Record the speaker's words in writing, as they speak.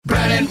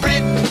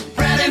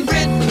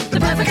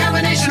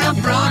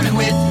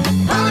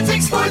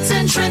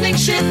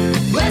morning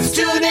shift. Let's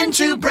tune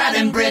into Brad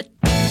and Britt.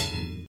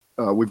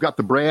 We've got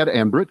the Brad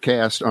and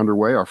Brittcast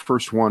underway, our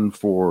first one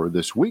for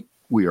this week.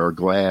 We are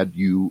glad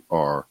you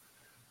are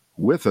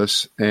with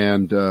us.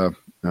 And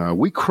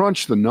we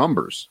crunched the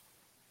numbers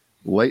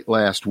late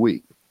last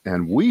week,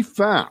 and we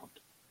found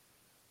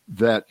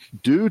that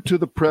due to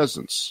the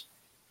presence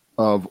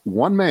of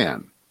one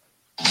man,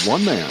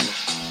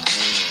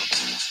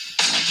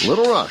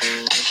 Little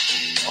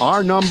Rush,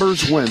 our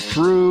numbers went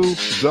through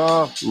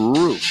the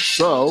roof.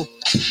 So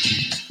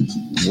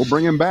we'll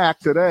bring him back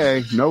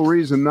today. No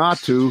reason not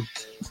to.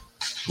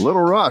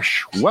 Little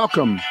Rush,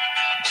 welcome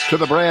to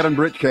the Brad and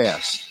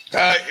Brittcast.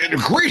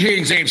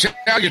 Greetings and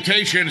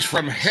salutations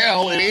from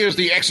hell. It is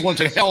the Excellence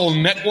in Hell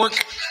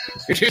Network.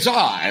 It is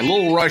I,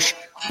 Little Rush,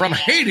 from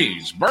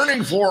Hades,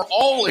 burning for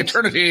all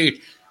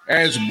eternity.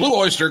 As Blue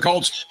Oyster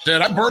Cult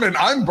said, I'm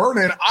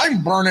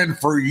burning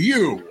for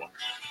you.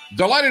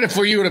 Delighted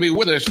for you to be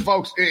with us,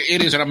 folks.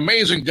 It is an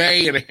amazing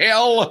day in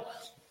hell.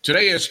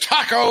 Today is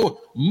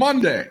Taco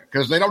Monday,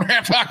 because they don't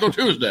have Taco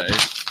Tuesday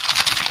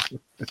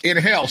in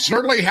hell.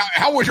 Snurdly,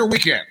 how was your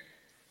weekend?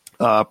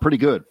 Pretty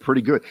good.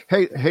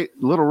 Hey,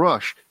 Little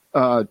Rush,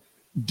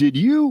 did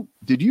you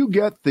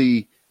get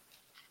the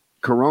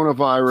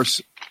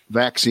coronavirus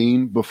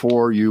vaccine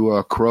before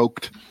you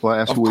croaked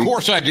last week? Of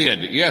course I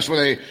did. Yes,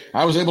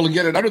 I was able to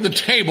get it under the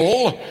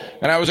table,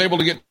 and I was able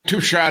to get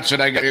 2 shots,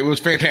 and it was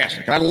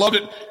fantastic. And I loved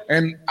it,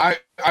 and I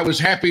was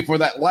happy for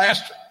that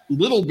last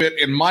little bit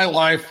in my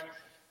life.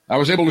 I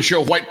was able to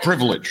show white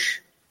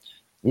privilege.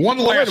 One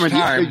last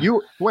time.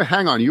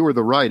 Hang on. You were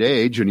the right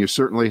age, and you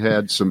certainly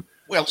had some.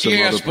 Well,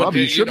 yes, but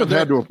you shouldn't have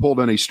had to have pulled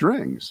any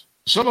strings.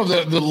 Some of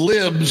the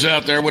libs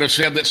out there would have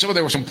said that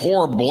there were some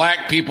poor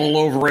black people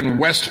over in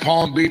West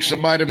Palm Beach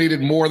that might have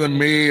needed more than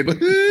me.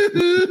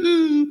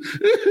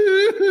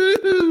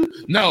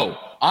 No,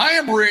 I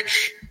am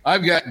rich.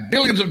 I've got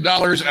billions of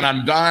dollars, and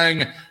I'm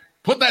dying.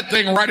 Put that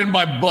thing right in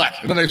my butt.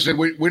 And then they said,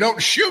 we don't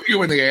shoot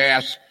you in the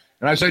ass.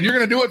 And I said, you're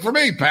going to do it for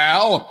me,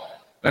 pal.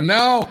 And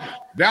now,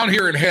 down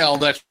here in hell,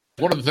 that's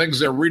one of the things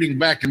they're reading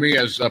back to me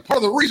as part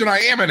of the reason I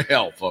am in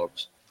hell,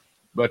 folks.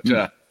 But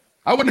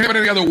I wouldn't have it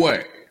any other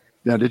way.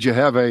 Now, did you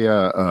have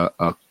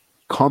a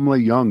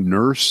comely young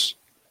nurse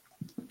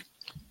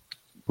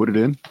put it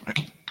in?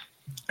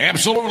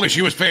 Absolutely.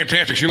 She was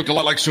fantastic. She looked a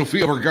lot like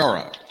Sofia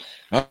Vergara.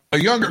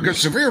 Because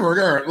Sofia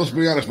Vergara, let's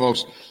be honest,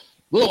 folks,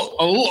 a little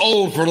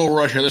old for Little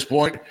Rush at this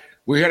point.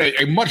 We had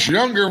a much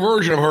younger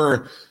version of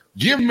her.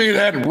 Give me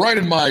that right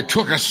in my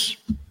tuchus.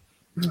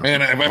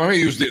 And if I may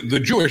use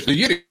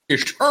the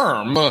Yiddish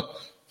term,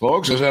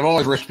 folks, as I've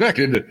always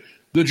respected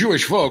the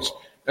Jewish folks,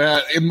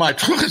 in my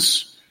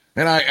tuchus.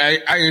 And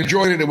I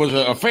enjoyed it. It was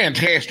a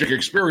fantastic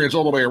experience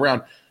all the way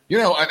around. You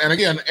know, and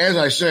again, as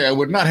I say, I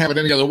would not have it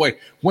any other way.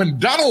 When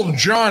Donald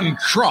John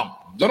Trump,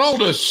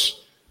 Donaldus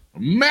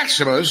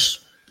Maximus,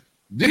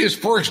 did his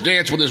first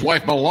dance with his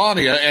wife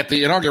Melania at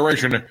the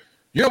inauguration,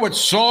 you know what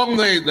song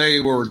they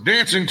were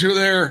dancing to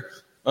there,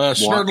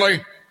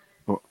 Snurdly?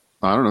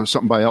 I don't know,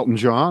 something by Elton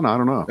John? I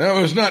don't know.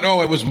 It was not.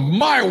 No, it was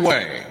My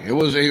Way. It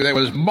was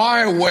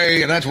My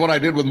Way, and that's what I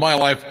did with my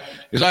life,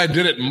 is I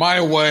did it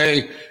my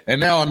way, and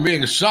now I'm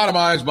being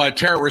sodomized by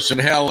terrorists in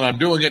hell, and I'm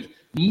doing it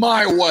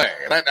my way.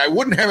 And I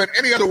wouldn't have it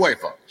any other way,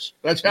 folks.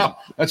 That's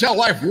how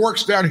life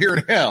works down here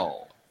in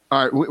hell.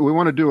 All right, we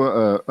want to do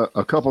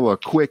a couple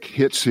of quick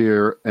hits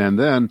here, and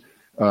then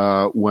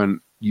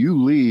when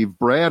you leave,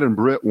 Brad and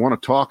Britt want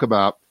to talk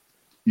about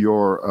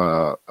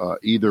your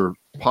either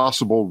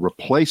possible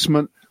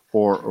replacement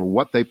or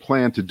what they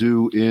plan to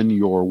do in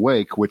your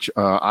wake, which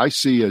I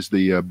see as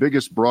the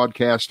biggest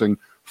broadcasting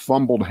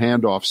fumbled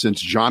handoff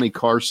since Johnny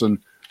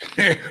Carson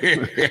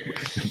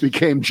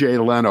became Jay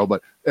Leno.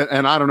 But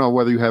and I don't know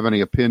whether you have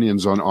any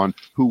opinions on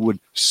who would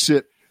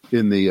sit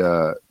in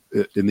the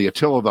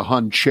Attila the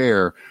Hun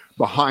chair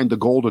behind the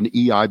golden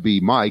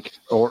EIB mic,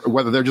 or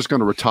whether they're just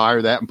going to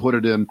retire that and put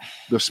it in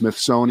the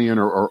Smithsonian,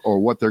 or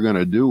what they're going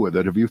to do with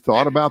it. Have you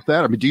thought about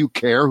that? I mean, do you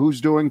care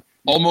who's doing?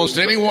 Almost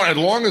anyone, as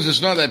long as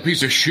it's not that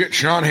piece of shit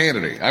Sean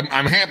Hannity.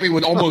 I'm happy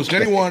with almost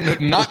anyone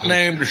not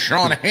named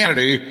Sean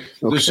Hannity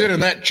to sit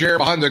in that chair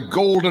behind the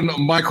golden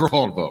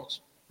microphone, folks.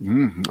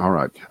 All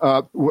right.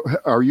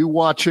 Are you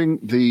watching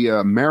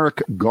the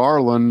Merrick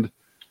Garland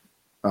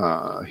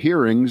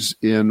hearings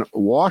in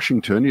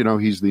Washington? You know,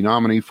 he's the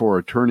nominee for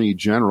Attorney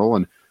General,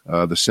 and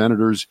the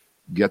senators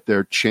get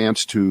their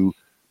chance to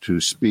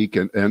speak,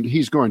 and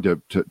he's going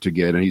to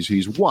get, and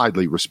he's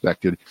widely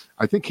respected.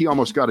 I think he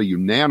almost got a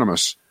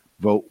unanimous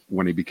vote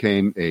when he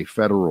became a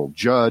federal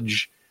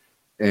judge.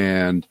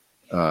 And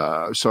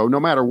so no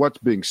matter what's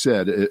being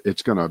said,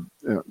 it's going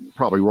to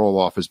probably roll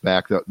off his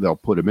back. They'll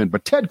put him in.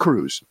 But Ted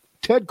Cruz,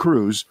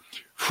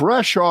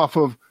 fresh off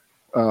of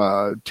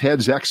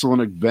Ted's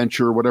excellent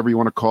adventure, whatever you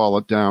want to call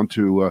it, down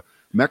to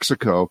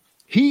Mexico,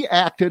 he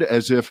acted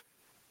as if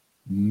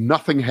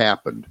nothing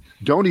happened.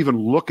 Don't even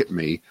look at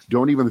me.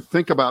 Don't even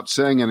think about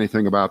saying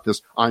anything about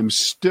this. I'm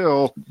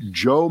still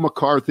Joe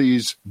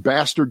McCarthy's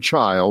bastard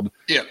child,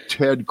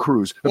 Ted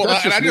Cruz. Well,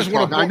 and I just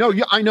want to.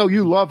 I know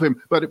you love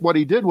him, but what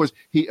he did was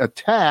he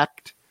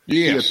attacked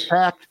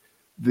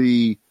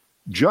the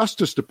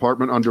Justice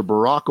Department under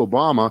Barack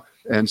Obama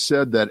and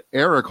said that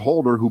Eric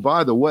Holder, who,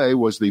 by the way,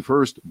 was the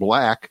first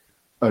black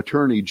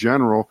attorney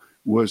general,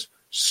 was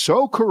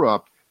so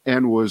corrupt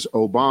and was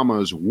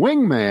Obama's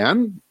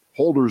wingman,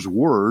 Holder's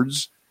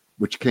words,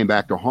 which came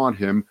back to haunt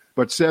him,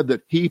 but said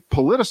that he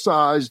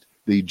politicized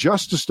the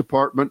Justice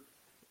Department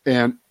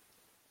and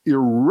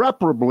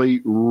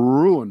irreparably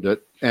ruined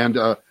it. And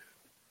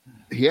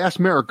he asked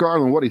Merrick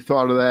Garland what he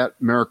thought of that.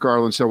 Merrick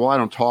Garland said, well, I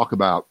don't talk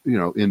about,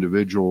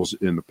 individuals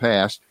in the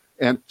past.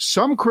 And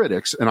some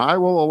critics, and I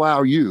will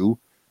allow you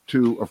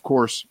to, of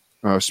course,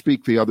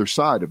 speak the other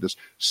side of this.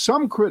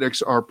 Some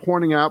critics are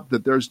pointing out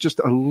that there's just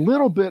a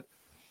little bit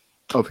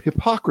of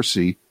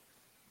hypocrisy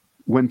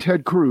when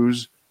Ted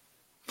Cruz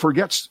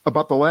forgets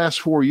about the last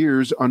 4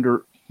 years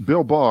under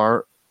Bill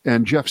Barr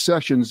and Jeff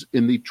Sessions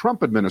in the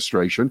Trump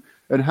administration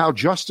and how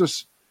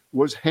justice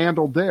was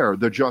handled there,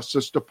 the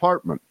Justice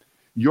Department.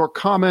 Your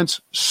comments,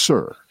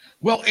 sir?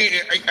 Well,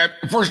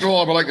 first of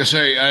all, I would like to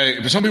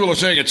say, some people are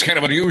saying it's kind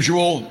of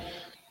unusual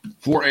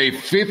for a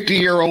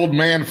 50-year-old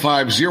man,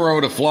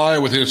 5'0", to fly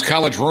with his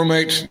college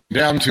roommates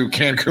down to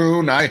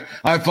Cancun.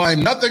 I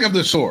find nothing of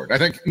the sort. I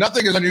think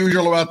nothing is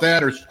unusual about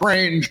that or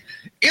strange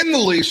in the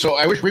least. So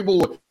I wish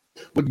people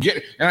would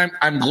get. And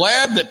I'm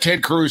glad that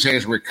Ted Cruz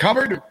has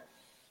recovered.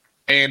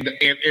 And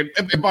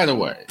by the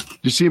way, did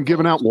you see him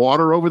giving out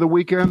water over the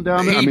weekend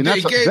down there?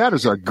 That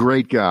is a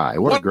great guy.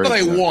 What do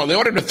they want? They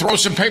want him to throw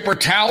some paper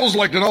towels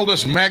like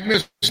Donaldus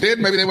Magnus did.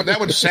 Maybe that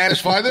would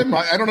satisfy them.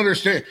 I don't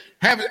understand.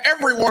 Have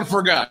everyone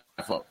forgot,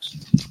 folks?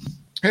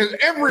 Has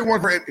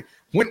everyone forgot?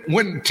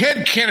 When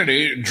Ted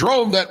Kennedy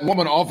drove that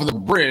woman off of the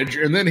bridge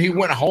and then he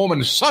went home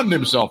and sunned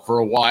himself for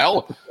a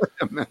while.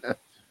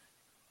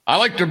 I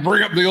like to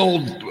bring up the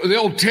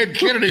old Ted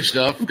Kennedy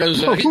stuff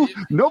because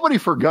nobody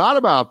forgot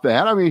about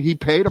that. I mean, he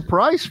paid a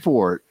price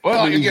for it.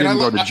 Well, he didn't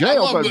go to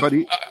jail,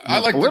 I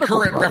like the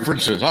current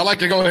references. I like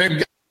to go ahead and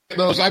get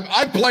those.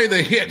 I play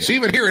the hits,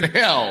 even here in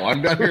hell.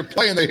 I'm down here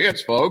playing the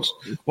hits, folks,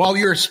 while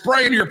you're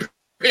spraying your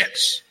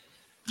pits.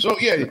 So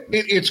yeah,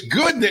 it's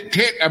good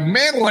that a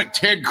man like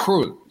Ted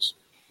Cruz,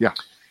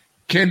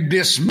 can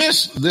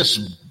dismiss this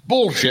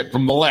bullshit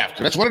from the left.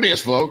 That's what it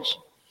is, folks.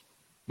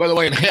 By the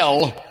way, in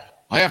hell,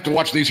 I have to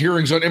watch these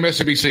hearings on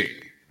MSNBC,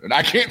 and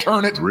I can't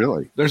turn it.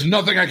 Really? There's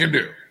nothing I can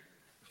do.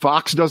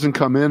 Fox doesn't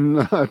come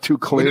in to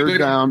clear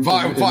down in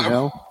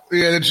hell?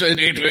 Yeah,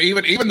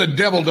 even the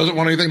devil doesn't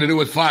want anything to do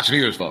with Fox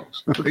News,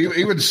 folks.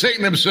 Even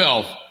Satan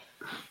himself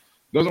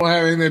doesn't want to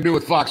have anything to do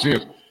with Fox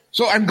News.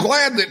 So I'm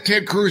glad that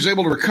Ted Cruz is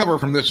able to recover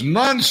from this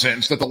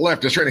nonsense that the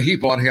left is trying to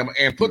heap on him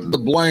and put the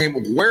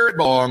blame where it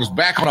belongs,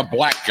 back on a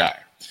black guy.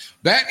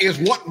 That is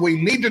what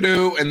we need to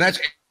do, and that's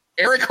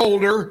Eric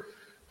Holder,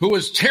 who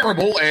was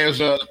terrible as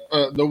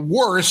the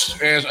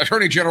worst as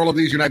Attorney General of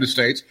these United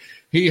States.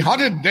 He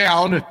hunted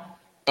down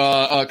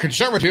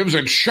conservatives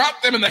and shot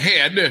them in the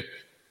head.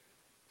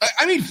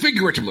 I mean,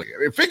 figuratively.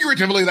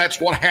 Figuratively, that's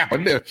what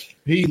happened.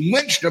 He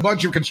lynched a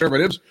bunch of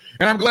conservatives,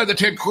 and I'm glad that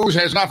Ted Cruz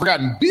has not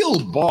forgotten Bill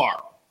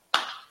Barr.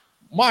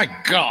 My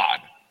God.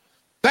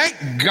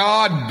 Thank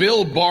God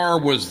Bill Barr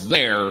was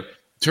there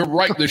to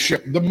right the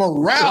ship. The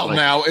morale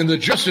now in the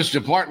Justice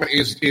Department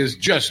is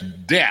just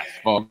death,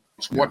 folks.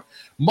 What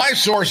my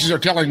sources are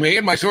telling me,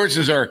 and my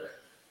sources are,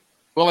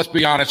 well, let's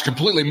be honest,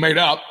 completely made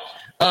up,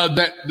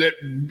 that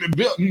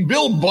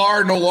Bill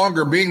Barr no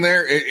longer being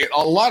there,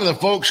 a lot of the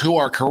folks who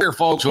are career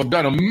folks who have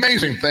done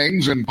amazing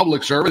things in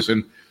public service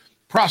and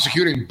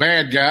prosecuting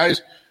bad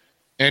guys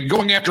and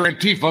going after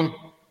Antifa,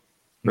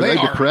 Are they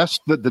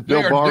depressed that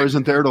Bill Barr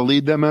isn't there to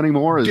lead them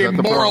anymore? Is that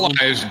the problem?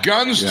 Demoralized,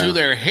 guns to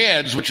their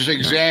heads, which is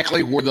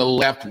exactly where the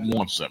left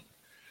wants them.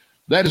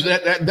 That is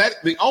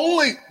the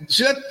only.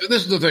 See,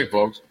 this is the thing,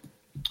 folks.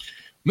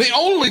 The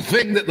only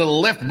thing that the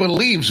left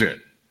believes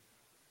in,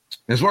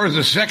 as far as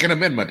the Second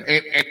Amendment,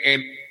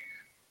 and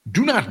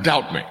do not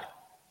doubt me.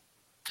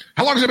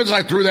 How long has it been since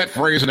I threw that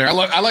phrase in there?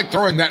 I like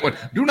throwing that one.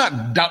 Do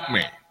not doubt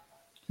me.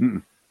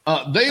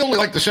 They only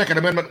like the Second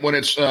Amendment when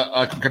it's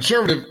a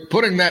conservative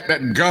putting that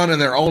gun in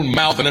their own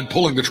mouth and then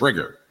pulling the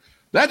trigger.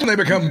 That's when they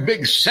become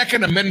big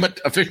Second Amendment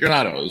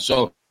aficionados.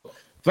 So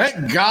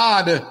thank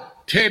God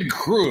Ted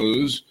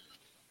Cruz,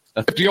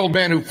 a 50-year-old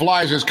man who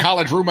flies his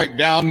college roommate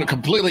down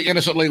completely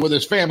innocently with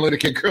his family to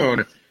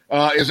Cancun,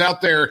 is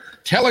out there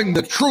telling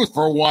the truth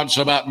for once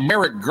about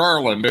Merrick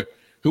Garland,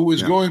 who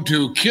is going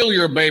to kill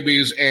your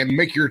babies and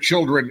make your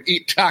children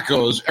eat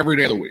tacos every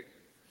day of the week.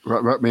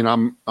 Right. I mean,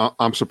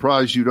 I'm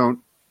surprised you don't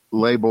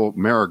label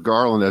Merrick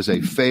Garland as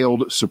a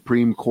failed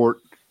Supreme Court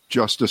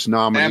justice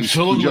nominee.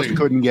 Absolutely. He just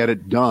couldn't get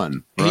it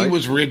done. Right? He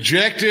was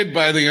rejected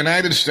by the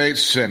United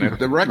States Senate.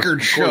 The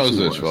record shows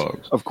this,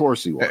 folks. Of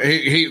course he was.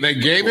 They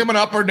gave him an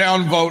up or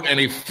down vote, and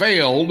he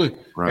failed,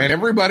 and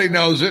everybody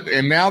knows it.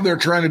 And now they're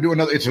trying to do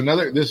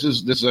another. This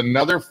is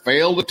another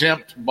failed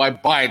attempt by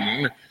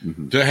Biden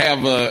to have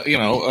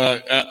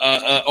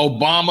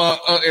Obama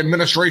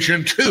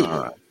administration too.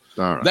 All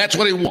right. That's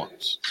what he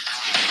wants.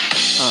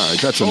 All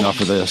right, that's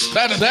enough of this.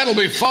 That'll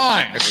be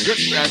fine.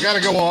 I got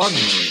to go on.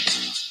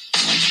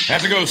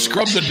 Have to go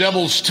scrub the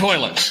devil's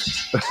toilet.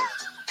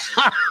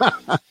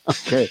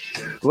 Okay.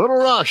 Little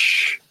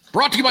Rush.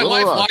 Brought to you by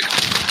Little LifeLock.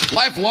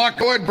 LifeLock,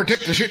 go ahead and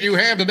protect the shit you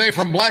have today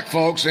from black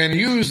folks and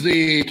use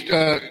the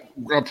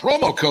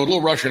promo code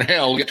Little Russian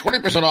Hell. Get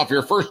 20% off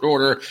your first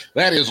order.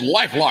 That is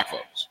LifeLock,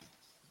 folks.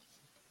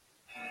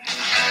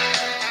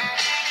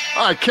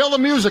 All right, kill the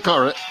music.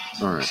 All right.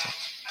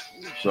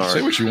 Say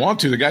Sorry. what you want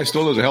to. The guy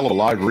still does a hell of a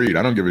live read.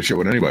 I don't give a shit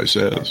what anybody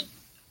says.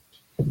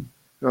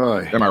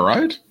 Am I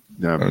right?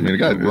 Yeah, I mean, the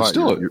guy, right.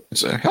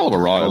 it's a hell of a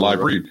live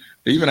read,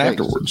 even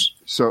afterwards.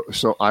 So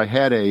I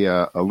had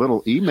a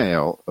little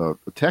email, a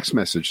text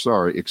message,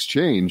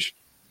 exchange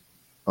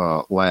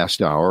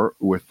last hour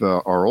with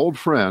our old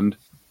friend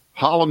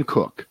Holland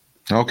Cook.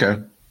 Okay.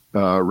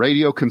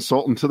 Radio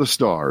consultant to the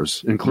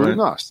stars, including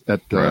us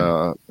at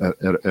an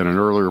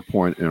earlier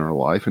point in our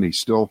life, and he's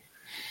still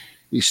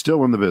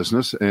in the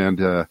business,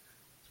 and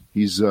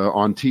he's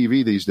on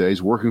TV these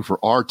days, working for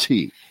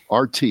RT,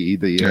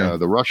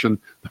 the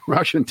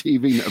Russian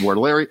TV,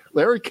 where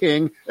Larry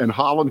King and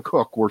Holland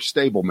Cook were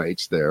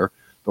stablemates there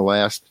the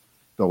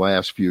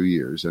last few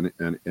years, and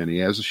he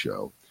has a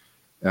show.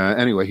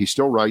 Anyway, he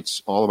still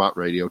writes all about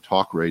radio,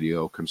 talk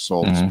radio,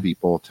 consults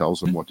people,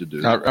 tells them what to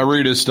do. I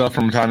read his stuff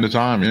from time to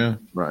time, yeah.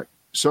 Right.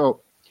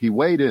 So he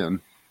weighed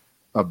in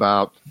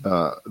about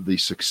the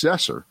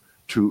successor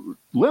to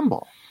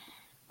Limbaugh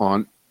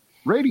on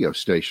radio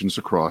stations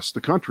across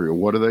the country, or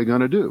what are they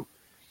going to do?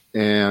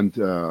 And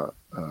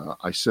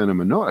I sent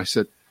him a note. I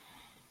said,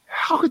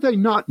 how could they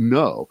not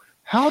know?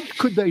 How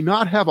could they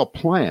not have a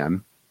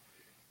plan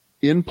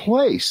in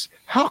place?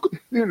 How could,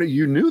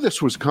 you knew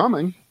this was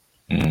coming.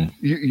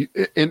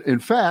 In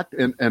fact,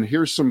 and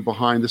here's some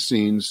behind the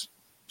scenes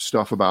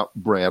stuff about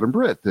Brad and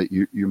Britt that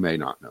you may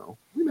not know.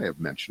 We may have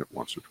mentioned it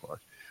once or twice.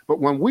 But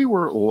when we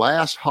were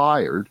last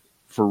hired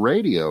for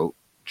radio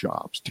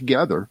jobs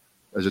together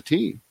as a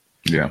team,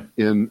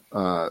 in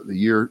the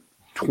year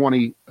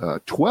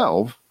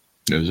 2012,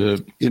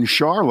 in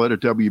Charlotte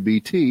at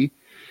WBT,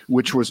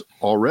 which was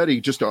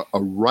already just a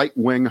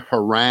right-wing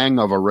harangue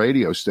of a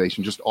radio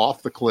station, just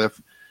off the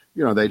cliff.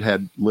 They'd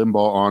had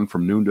Limbaugh on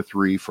from noon to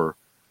 3 for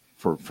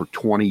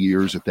 20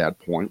 years at that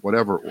point,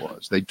 whatever it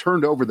was. They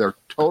turned over their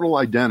total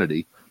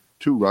identity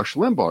to Rush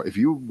Limbaugh. If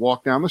you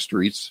walk down the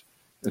streets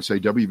and say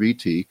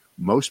WBT,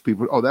 most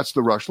people, that's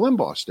the Rush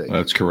Limbaugh station.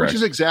 That's correct. Which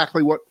is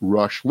exactly what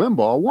Rush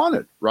Limbaugh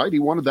wanted, right? He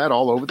wanted that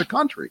all over the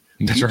country.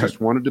 He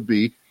just wanted to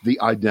be the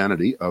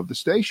identity of the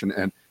station.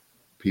 And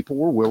people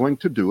were willing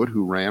to do it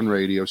who ran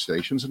radio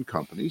stations and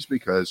companies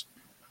because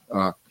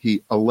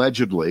he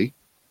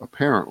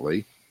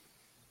apparently,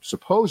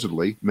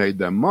 supposedly made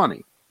them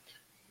money.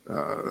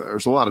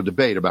 There's a lot of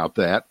debate about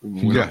that.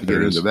 We're not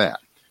getting into that.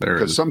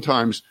 Because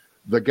sometimes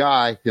the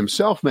guy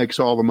himself makes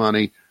all the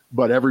money,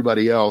 but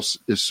everybody else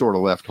is sort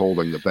of left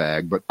holding the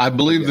bag. But I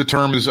believe the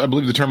term in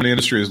the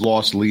industry is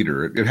lost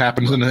leader. It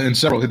happens in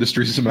several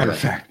industries, as a matter of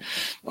fact.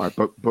 All right,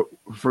 but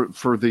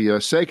for the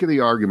sake of the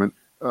argument,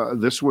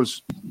 this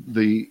was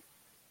the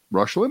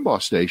Rush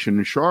Limbaugh station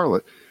in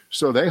Charlotte.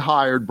 So they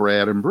hired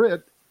Brad and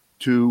Britt,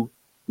 two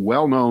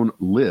well-known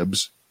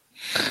libs,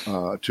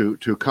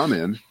 to come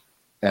in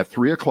at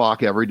 3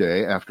 o'clock every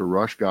day after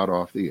Rush got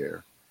off the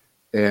air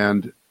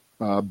and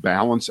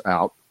balance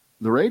out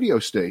the radio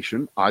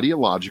station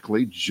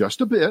ideologically just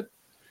a bit,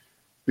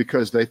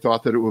 because they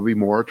thought that it would be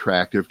more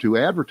attractive to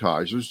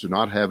advertisers to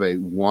not have a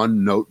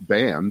one-note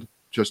band,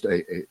 just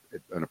an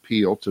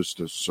appeal to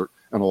certain.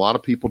 And a lot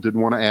of people didn't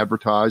want to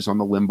advertise on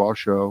the Limbaugh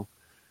show.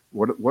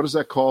 What is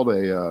that called?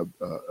 A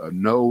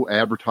no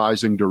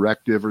advertising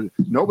directive? Or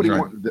nobody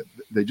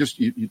they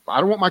just. I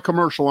don't want my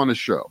commercial on this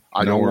show.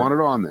 I don't want it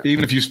on there.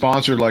 Even if you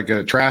sponsored like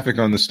a traffic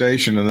on the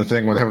station and the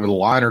thing would have a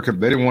liner,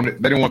 they didn't want it.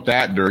 They didn't want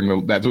that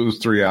during those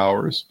 3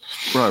 hours.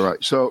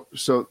 Right. So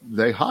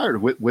they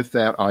hired with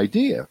that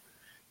idea,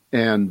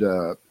 and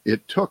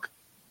it took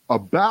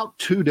about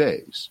 2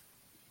 days.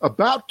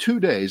 About 2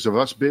 days of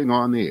us being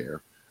on the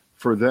air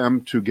for them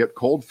to get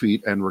cold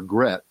feet and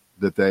regret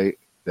that they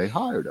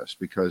hired us,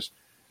 because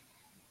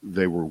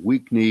they were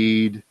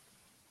weak-kneed,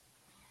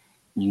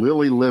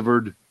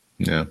 lily-livered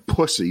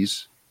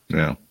pussies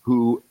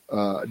who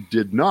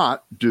did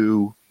not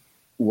do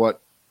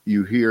what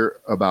you hear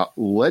about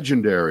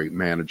legendary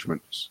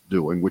managements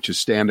doing, which is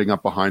standing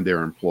up behind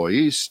their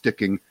employees,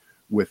 sticking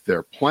with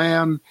their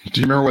plan.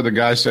 Do you remember what the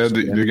guy said?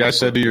 The guy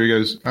said to you, he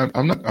goes,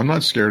 "I'm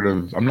not scared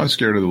of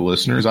the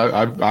listeners.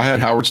 I had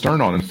Howard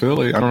Stern on in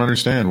Philly. I don't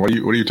understand. What are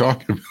you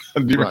talking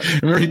about?" Do you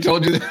remember he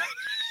told you that?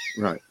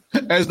 Right.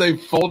 As they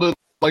folded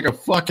like a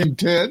fucking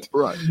tent.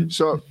 Right.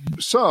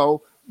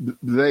 So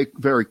they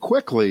very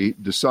quickly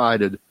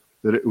decided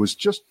that it was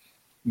just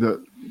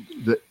the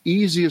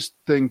easiest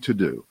thing to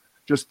do,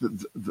 just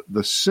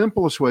the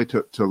simplest way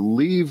to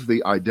leave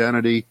the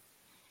identity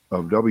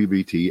of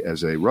WBT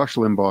as a Rush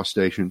Limbaugh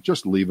station,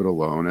 just leave it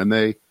alone. And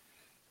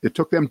it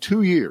took them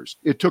 2 years.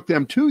 It took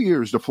them 2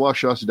 years to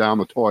flush us down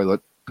the toilet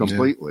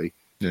completely.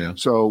 Yeah.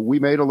 So we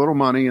made a little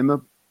money in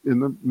the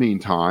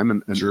meantime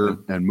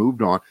and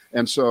moved on.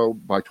 And so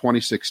by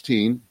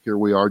 2016, here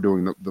we are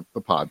doing the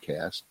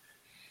podcast.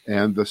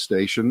 And the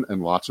station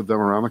and lots of them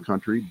around the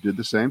country did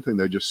the same thing.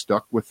 They just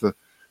stuck with the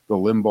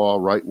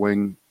Limbaugh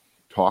right-wing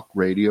talk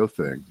radio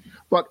thing.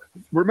 But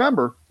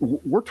remember,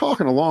 we're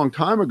talking a long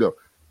time ago.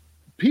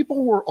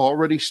 People were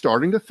already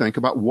starting to think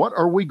about, what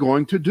are we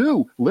going to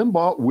do?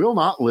 Limbaugh will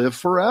not live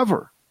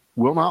forever.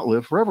 Will not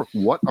live forever.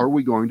 What are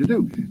we going to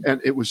do? And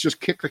it was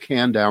just kick the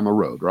can down the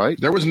road, right?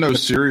 There was no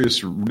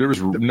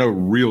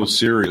real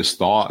serious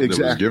thought that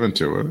was given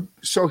to it.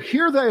 So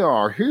here they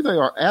are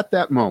at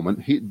that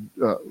moment.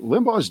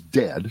 Limbaugh's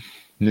dead.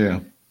 Yeah.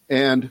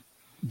 And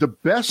the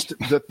best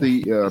that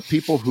the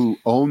people who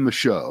own the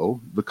show,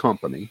 the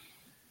company,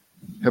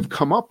 have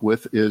come up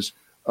with is,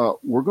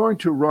 we're going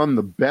to run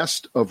the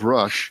best of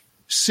Rush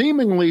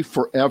seemingly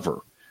forever.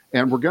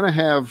 And we're going to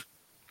have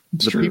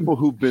people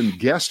who've been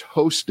guest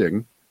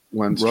hosting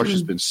when Rush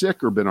has been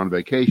sick or been on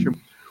vacation.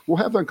 We'll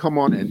have them come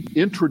on and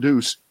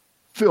introduce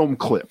film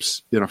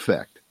clips, in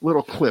effect,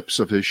 little clips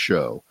of his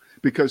show.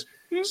 Because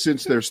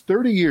since there's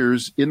 30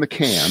 years in the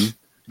can,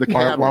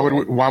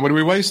 why would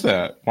we waste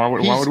that? Why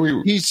would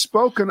we? He's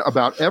spoken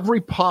about every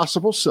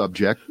possible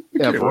subject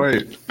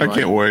ever. I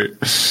can't wait.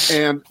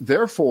 And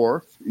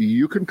therefore,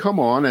 you can come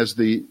on as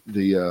the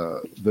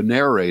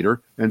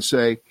narrator and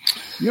say,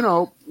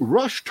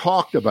 Rush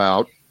talked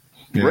about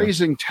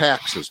raising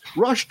taxes.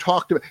 Rush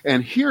talked about,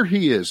 and here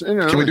he is.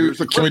 Can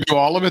we do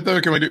all of it though?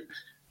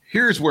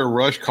 Here's where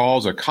Rush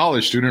calls a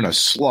college student a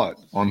slut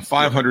on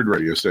 500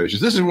 radio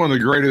stations. This is one of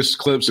the greatest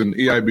clips in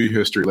EIB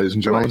history, ladies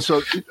and gentlemen. Right.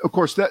 So, of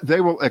course,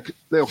 they'll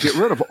get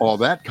rid of all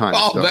that kind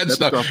of stuff. That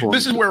stuff.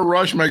 This is where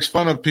Rush makes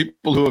fun of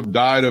people who have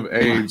died of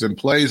AIDS and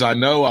plays "I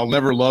Know I'll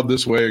Never Love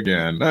This Way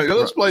Again." Now,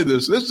 let's play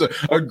this. This is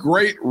a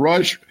great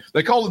Rush.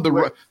 They called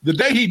it the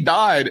day he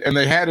died, and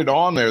they had it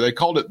on there. They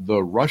called it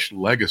the Rush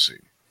Legacy.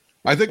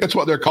 I think that's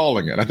what they're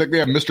calling it. I think they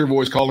have Mr.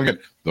 Voice calling it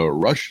the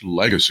Rush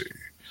Legacy.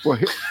 Well,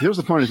 here's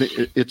the funny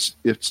thing.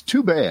 It's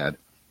too bad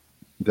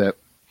that,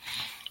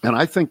 and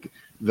I think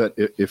that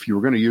if you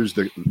were going to use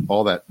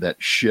all that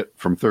shit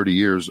from 30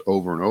 years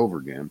over and over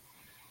again,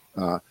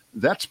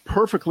 that's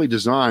perfectly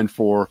designed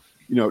for,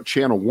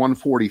 channel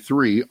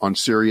 143 on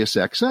Sirius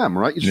XM,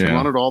 right? You just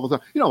run it all the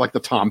time. Like the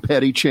Tom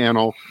Petty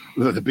channel,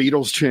 the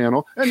Beatles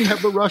channel, and you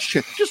have the Rush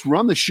channel. Just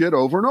run the shit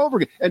over and over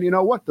again. And you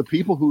know what? The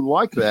people who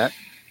like that,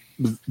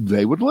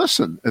 they would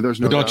listen, and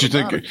there's no. But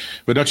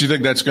don't you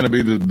think that's going to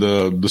be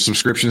the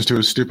subscriptions to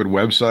his stupid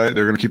website?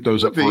 They're going to keep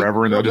those up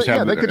forever, and they'll just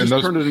have. They could just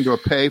turn it into a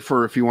pay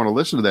for if you want to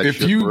listen to that.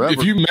 If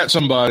you met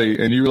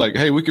somebody and you were like,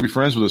 "Hey, we could be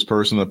friends with this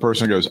person," the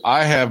person goes,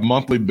 "I have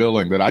monthly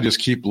billing that I just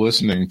keep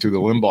listening to the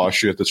Limbaugh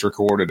shit that's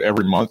recorded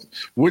every month."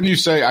 Wouldn't you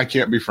say, "I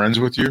can't be friends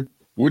with you"?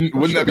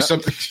 Wouldn't that be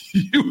something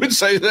you would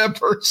say to that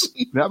person?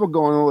 That would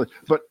go on.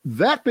 But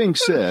that being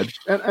said,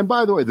 and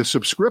by the way, the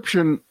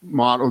subscription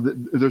model,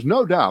 there's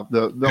no doubt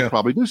they'll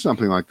probably do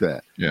something like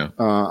that. Yeah.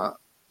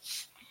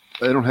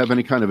 They don't have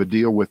any kind of a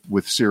deal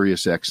with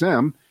Sirius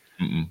XM,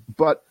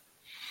 but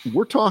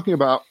we're talking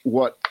about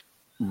what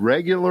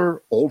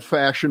regular,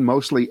 old-fashioned,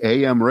 mostly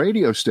AM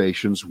radio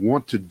stations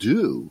want to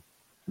do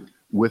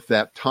with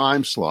that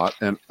time slot.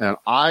 And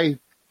I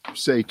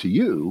say to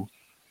you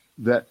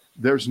that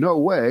there's no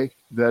way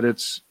that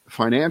it's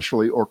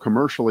financially or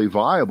commercially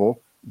viable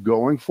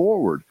going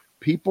forward.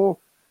 People,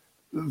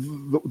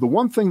 the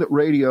one thing that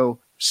radio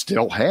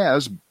still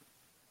has,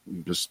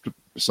 just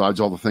besides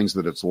all the things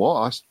that it's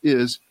lost,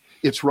 is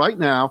it's right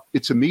now,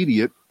 it's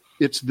immediate,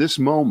 it's this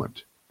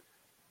moment.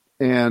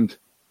 And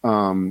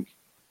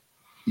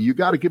you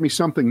got to give me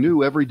something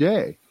new every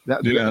day.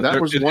 That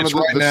was one of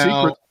the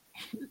secrets.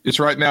 It's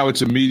right now,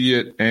 it's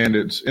immediate, and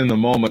it's in the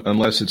moment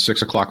unless it's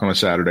 6 o'clock on a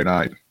Saturday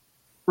night.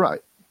 Right.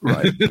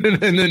 And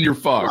then you're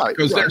fucked.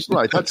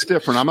 Right. That's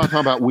different. I'm not talking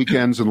about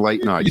weekends and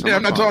late nights. Yeah,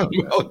 I'm not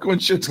talking about when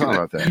shit's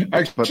going to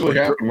actually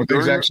happen. When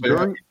things actually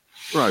happen.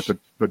 Right,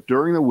 but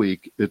during the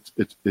week,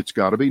 it's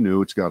got to be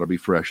new. It's got to be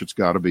fresh. It's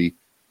got to be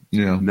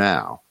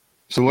now.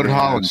 So what did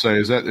Holland say?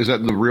 Is that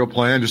the real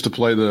plan? Just to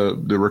play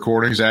the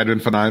recordings ad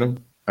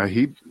infinitum?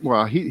 He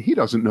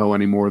doesn't know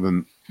any more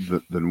than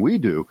we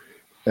do.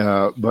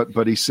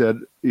 But he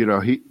said,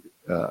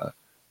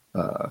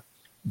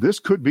 this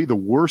could be the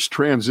worst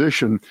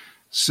transition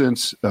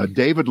since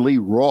David Lee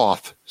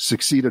Roth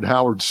succeeded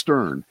Howard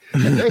Stern.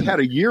 And they had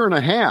a year and a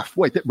half.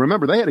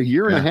 Remember, they had a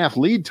year and a half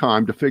lead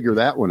time to figure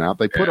that one out.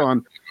 They put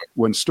on,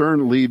 when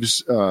Stern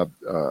leaves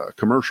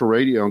commercial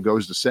radio and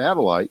goes to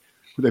satellite,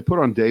 they put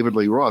on David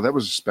Lee Roth. That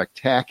was a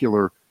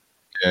spectacular.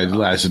 Yeah, it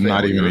lasted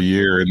not even a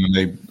year.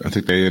 And I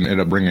think they ended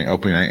up bringing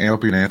Opie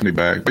and Anthony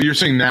back. But you're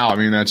seeing now, I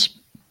mean, that's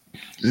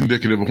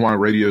indicative of why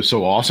radio is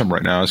so awesome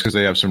right now, is because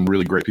they have some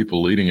really great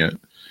people leading it.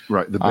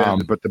 Right.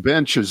 But the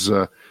bench is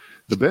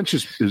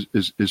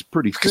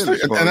pretty thin.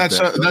 And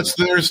that's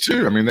theirs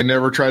too. I mean, they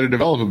never try to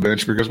develop a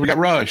bench because we got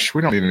Rush.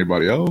 We don't need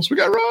anybody else. We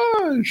got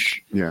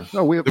Rush. Yeah.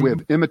 No, we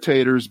have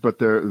imitators, but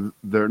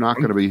they're not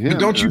going to be him.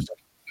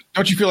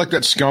 Don't you feel like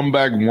that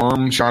scumbag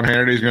worm Sean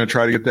Hannity is going to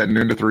try to get that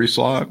noon to 3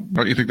 slot?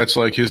 Don't you think that's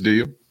like his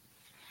deal?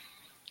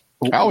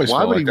 Why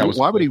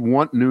would he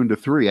want noon to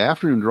 3?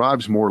 Afternoon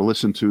drive's more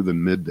listened to than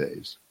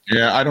middays.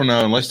 Yeah, I don't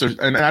know unless there's,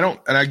 and I don't,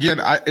 and again,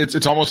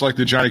 it's almost like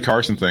the Johnny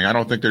Carson thing. I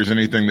don't think there's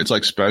anything that's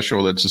like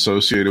special that's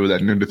associated with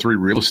that noon to 3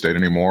 real estate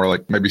anymore.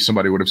 Like maybe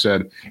somebody would have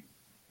said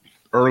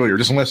earlier,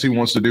 just unless he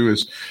wants to do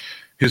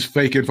his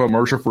fake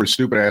infomercial for his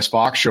stupid ass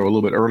Fox show a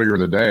little bit earlier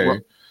in the day. Well,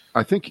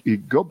 I think you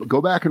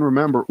go back and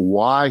remember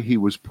why he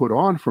was put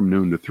on from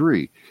noon to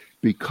 3,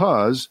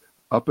 because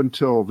up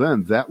until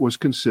then, that was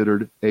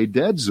considered a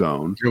dead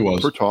zone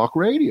for talk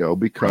radio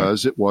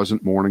because it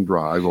wasn't morning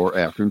drive or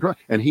afternoon drive.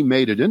 And he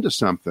made it into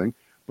something,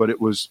 but it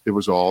was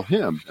all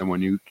him. And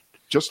when you,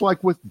 just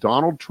like with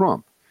Donald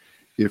Trump,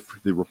 if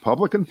the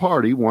Republican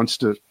Party wants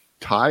to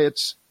tie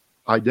its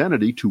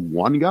identity to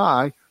one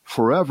guy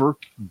forever,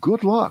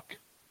 good luck.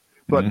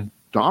 But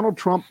Donald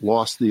Trump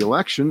lost the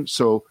election,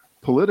 so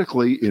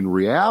politically, in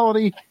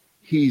reality,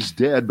 he's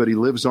dead, but he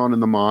lives on in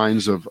the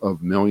minds of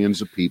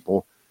millions of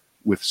people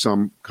with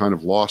some kind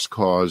of lost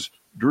cause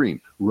dream.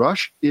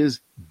 Rush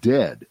is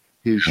dead.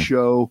 His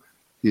show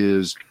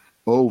is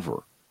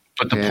over.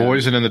 But the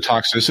poison and the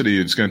toxicity,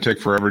 it's going to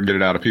take forever to get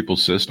it out of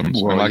people's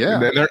systems. Well, they're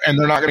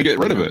not going to get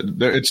rid of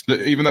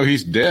it. Even though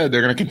he's dead,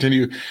 they're going to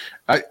continue.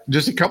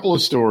 Just a couple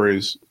of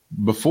stories.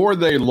 Before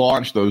they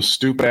launched those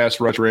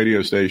stupid-ass Rush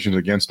radio stations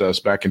against us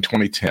back in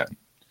 2010,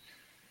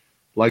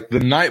 like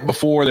the night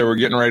before they were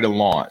getting ready to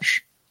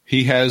launch,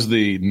 he has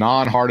the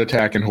non-heart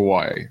attack in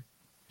Hawaii.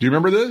 Do you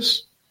remember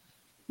this?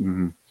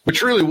 Mm-hmm.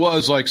 Which really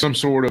was like some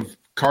sort of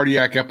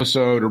cardiac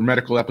episode or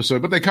medical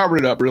episode, but they covered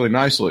it up really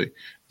nicely.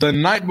 The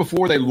night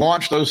before they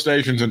launched those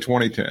stations in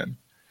 2010,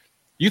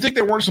 you think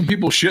there weren't some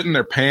people shitting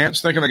their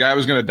pants thinking the guy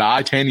was going to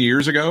die 10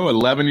 years ago,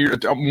 11 years,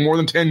 more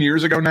than 10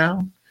 years ago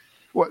now?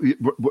 Well,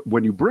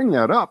 when you bring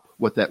that up,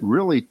 what that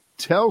really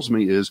tells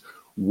me is,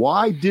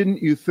 why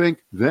didn't you think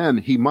then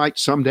he might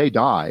someday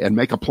die and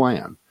make a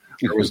plan?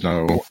 There was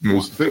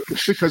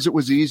because it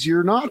was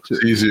easier not to.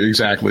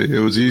 Exactly. It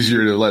was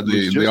easier to let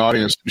the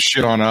audience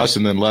shit on us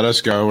and then let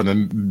us go and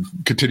then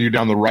continue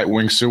down the right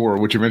wing sewer,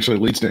 which eventually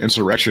leads to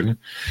insurrection.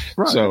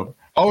 Right. So,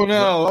 oh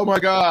no, oh my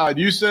God,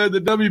 you said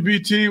that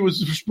WBT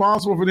was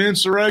responsible for the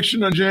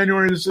insurrection on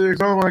January the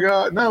 6th. Oh my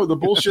God, no, the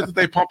bullshit that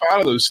they pump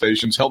out of those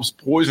stations helps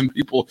poison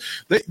people.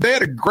 They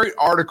had a great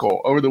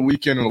article over the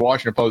weekend in the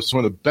Washington Post. It's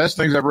one of the best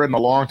things I've read in a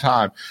long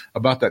time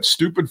about that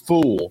stupid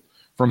fool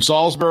from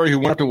Salisbury who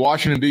went up to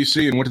Washington,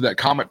 D.C. and went to that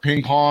Comet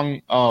Ping Pong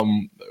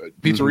pizzeria.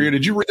 Mm-hmm.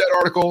 Did you read that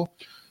article?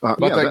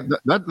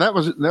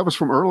 That was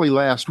from early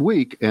last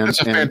week. And that's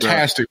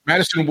fantastic.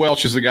 Madison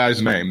Welch is the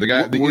guy's name. The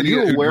guy. Were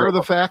you aware of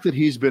the fact that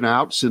he's been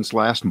out since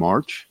last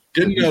March?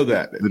 Didn't know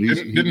that.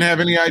 Didn't have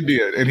any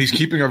idea. And he's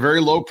keeping a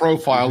very low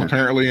profile,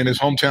 apparently, in his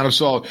hometown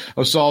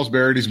of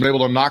Salisbury. And he's been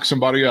able to knock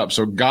somebody up.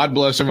 So God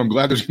bless him. I'm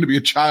glad there's going to be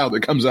a child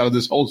that comes out of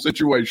this whole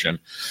situation.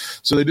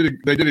 So they did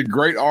a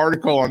great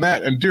article on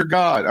that. And dear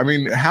God, I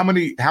mean, how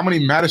many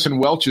Madison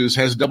Welches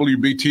has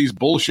WBT's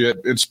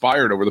bullshit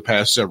inspired over the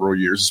past several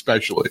years,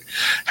 especially?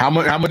 How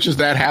much has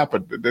that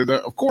happened?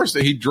 Of course,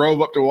 he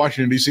drove up to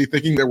Washington, D.C.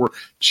 thinking there were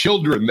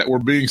children that were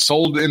being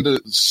sold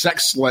into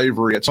sex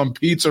slavery at some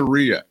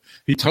pizzeria.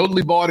 He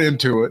totally bought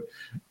into it.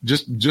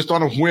 Just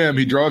on a whim,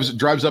 he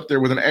drives up there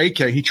with an AK.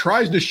 He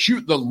tries to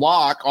shoot the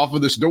lock off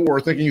of this door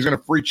thinking he's going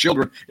to free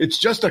children. It's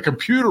just a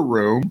computer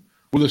room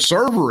with a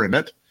server in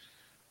it.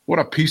 What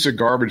a piece of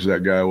garbage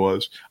that guy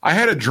was. I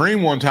had a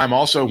dream one time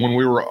also when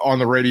we were on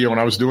the radio and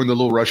I was doing the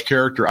Little Rush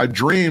character. I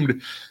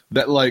dreamed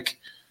that like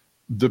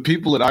the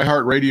people at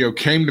iHeartRadio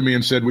came to me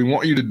and said, we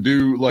want you to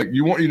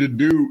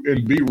do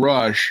and be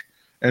Rush.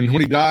 And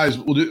when he dies,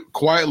 we'll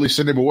quietly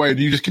send him away, and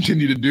you just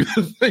continue to do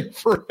the thing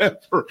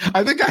forever.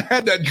 I think I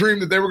had that dream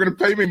that they were going to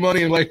pay me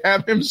money and like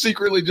have him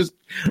secretly just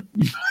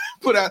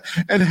put out.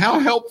 And how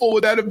helpful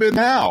would that have been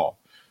now?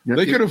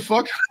 They could have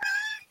fucked.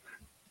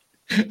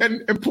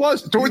 And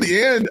plus, toward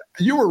the end,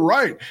 you were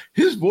right.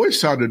 His voice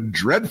sounded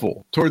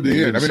dreadful toward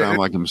the end. I mean, sound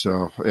like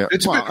himself. Yeah.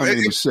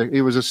 He was sick.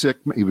 He was a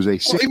sick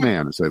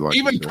man, as they like.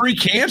 Even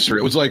pre-cancer,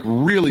 it was like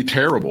really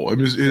terrible. I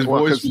mean, his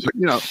voice was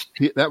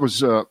like, that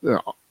was.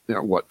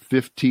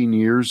 15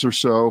 years or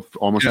so,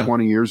 almost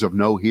 20 years of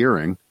no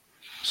hearing.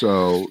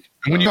 So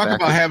when you talk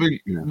about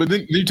but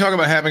then you talk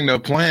about having no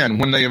plan.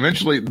 When they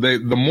eventually, the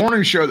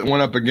morning show that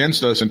went up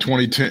against us in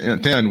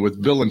 2010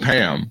 with Bill and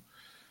Pam.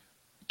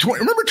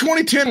 Remember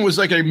 2010 was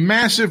like a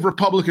massive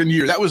Republican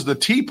year. That was the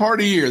Tea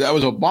Party year. That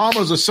was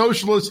Obama's a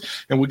socialist,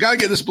 and we got to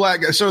get this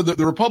black guy. So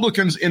the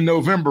Republicans in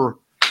November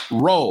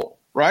roll.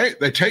 Right?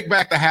 They take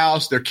back the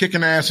House. They're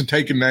kicking ass and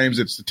taking names.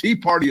 It's the Tea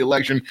Party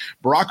election.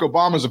 Barack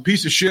Obama's a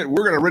piece of shit.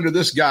 We're going to render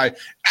this guy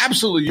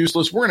absolutely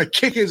useless. We're going to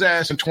kick his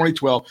ass in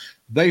 2012.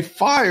 They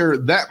fire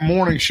that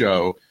morning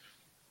show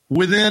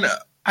within,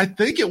 I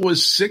think it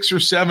was 6 or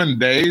 7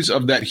 days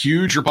of that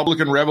huge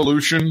Republican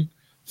revolution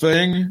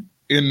thing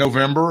in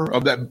November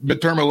of that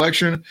midterm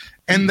election.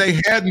 And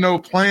they had no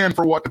plan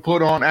for what to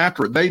put on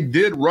after it. They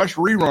did Rush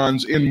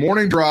reruns in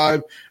Morning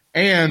Drive.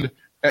 And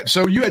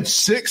so you had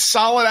 6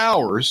 solid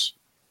hours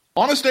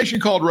on a station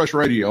called Rush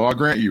Radio, I'll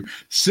grant you,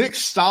 6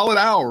 solid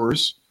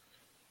hours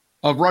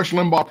of Rush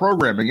Limbaugh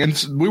programming,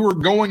 and we were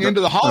going into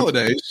the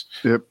holidays.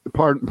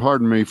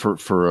 Pardon me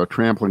for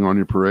trampling on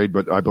your parade,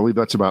 but I believe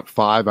that's about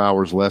 5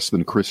 hours less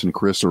than Chris and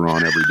Chris are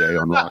on every day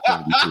on Rock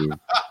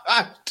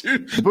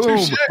 92. Boom!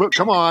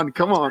 Come on!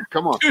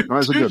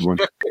 That's a good one.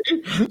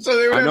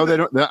 So I know they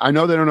don't. I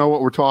know they don't know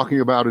what we're talking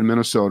about in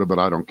Minnesota, but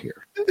I don't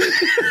care.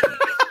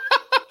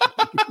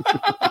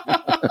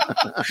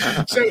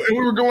 So we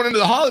were going into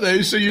the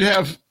holidays, so you'd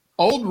have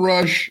old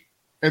Rush.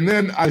 And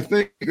then I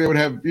think they would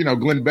have,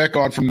 Glenn Beck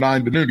on from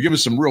 9 to noon to give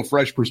us some real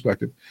fresh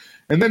perspective.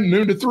 And then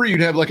noon to 3,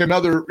 you'd have like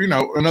another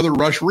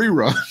Rush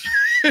rerun.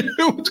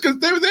 Because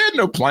they had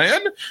no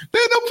plan. They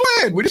had no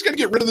plan. We just got to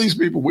get rid of these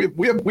people.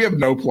 We have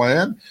no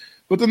plan.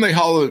 But then they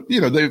hired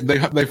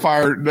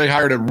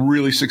a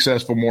really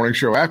successful morning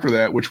show after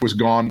that, which was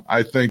gone,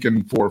 I think,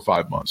 in 4 or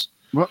 5 months.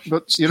 Well,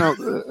 but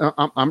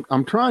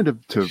I'm trying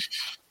to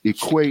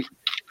equate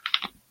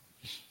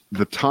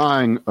the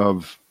tying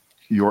of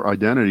your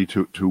identity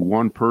to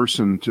one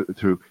person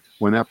to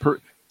when that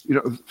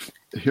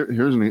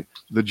here's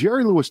the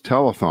Jerry Lewis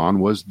telethon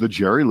was the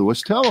Jerry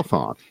Lewis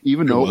telethon,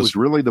 even though it was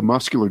really the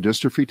muscular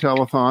dystrophy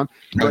telethon,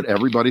 but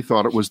everybody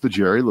thought it was the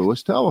Jerry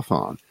Lewis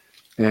telethon.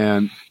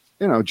 And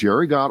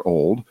Jerry got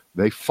old,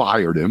 they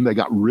fired him, they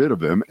got rid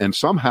of him, and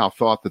somehow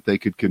thought that they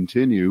could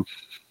continue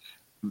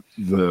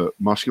the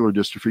muscular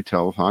dystrophy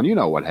telethon. You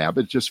know what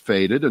happened? It just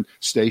faded and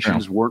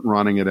stations weren't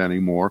running it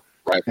anymore.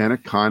 Right. And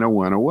it kind of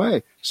went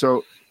away.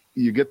 So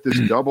you get this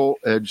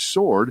double-edged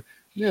sword.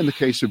 In the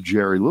case of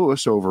Jerry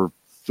Lewis, over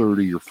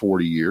 30 or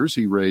 40 years,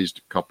 he raised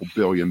a couple $1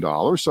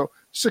 billion. So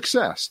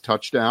success,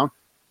 touchdown.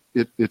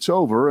 It's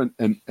over,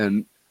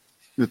 and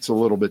it's a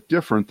little bit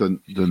different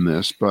than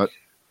this. But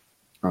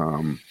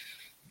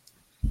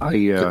they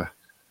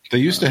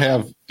used to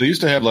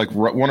have like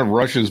one of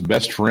Rush's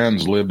best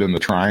friends lived in the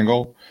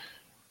Triangle,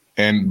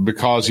 and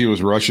because he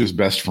was Rush's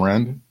best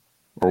friend,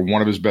 or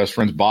one of his best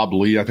friends, Bob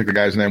Lee, I think the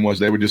guy's name was,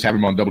 they would just have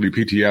him on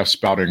WPTF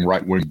spouting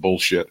right-wing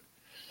bullshit.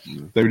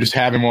 They would just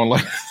have him on,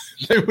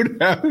 they would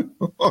have him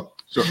on.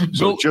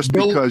 So just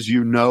because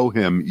you know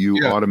him,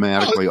 you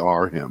automatically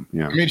are him.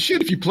 Yeah. I mean,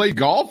 shit, if you played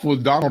golf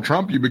with Donald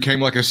Trump, you became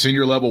like a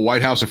senior-level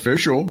White House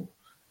official.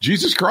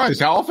 Jesus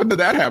Christ, how often did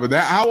that happen?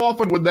 How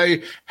often would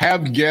they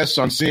have guests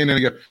on CNN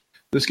and go,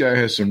 this guy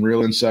has some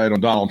real insight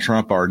on Donald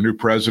Trump, our new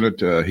president.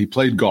 He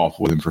played golf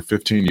with him for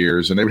 15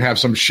 years, and they would have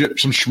some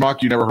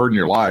schmuck you never heard in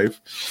your life.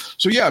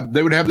 So, yeah,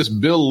 they would have this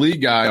Bill Lee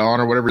guy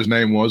on, or whatever his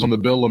name was, on the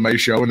Bill LeMay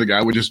show, and the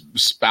guy would just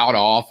spout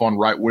off on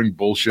right-wing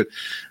bullshit.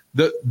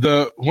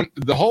 The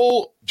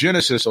whole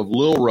genesis of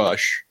Lil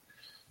Rush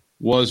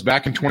was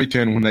back in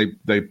 2010 when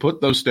they put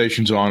those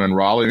stations on in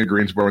Raleigh and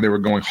Greensboro, and they were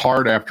going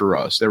hard after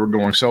us. They were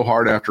going so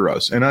hard after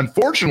us. And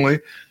unfortunately,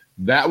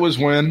 that was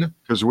when,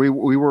 because we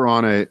were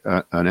on an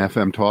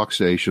FM talk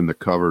station that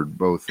covered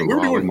both the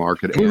Raleigh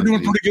market and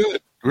doing pretty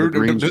good. The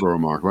Greensboro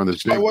market. One of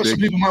those big,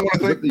 people might want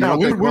to think. No,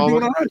 we're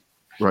doing all right.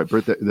 Right,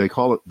 but they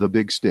call it the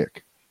big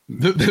stick.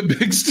 The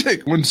big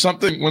stick. When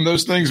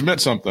those things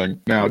meant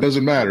something. Now it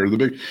doesn't matter.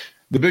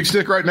 The big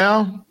stick right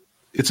now,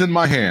 it's in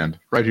my hand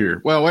right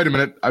here. Well, wait a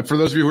minute. For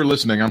those of you who are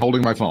listening, I'm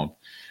holding my phone.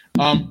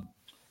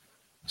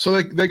 So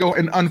they go,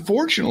 and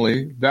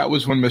unfortunately, that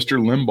was when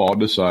Mr. Limbaugh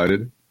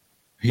decided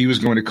he was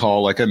going to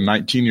call like a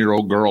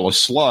 19-year-old girl a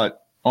slut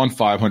on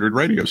 500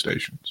 radio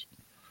stations.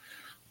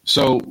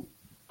 So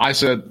I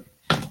said,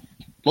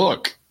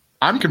 look,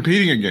 I'm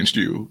competing against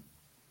you.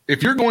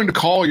 If you're going to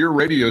call your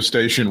radio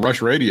station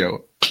Rush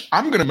Radio,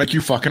 I'm going to make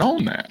you fucking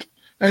own that.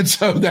 And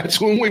so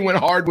that's when we went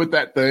hard with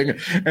that thing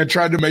and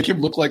tried to make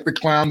him look like the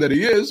clown that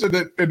he is. And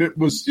it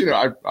was,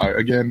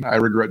 I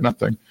regret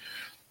nothing.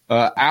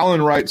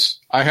 Alan writes,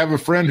 I have a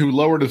friend who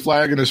lowered a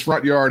flag in his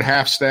front yard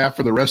half-staff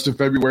for the rest of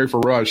February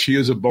for Rush. He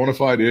is a bona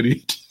fide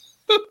idiot.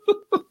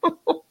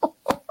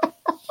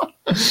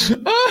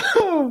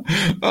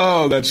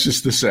 Oh, that's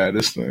just the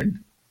saddest thing.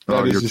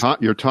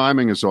 Your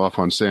timing is off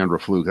on Sandra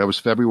Fluke. That was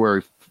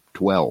February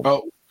 12th.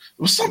 Oh,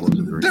 it was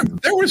something,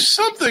 there was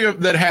something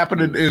that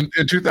happened in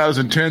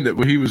 2010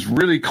 that he was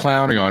really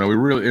clowning on. We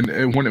really,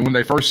 and when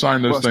they first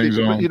signed those things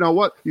on. You know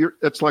what?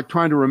 It's like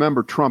trying to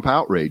remember Trump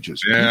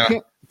outrages. Yeah.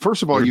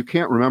 First of all, you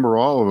can't remember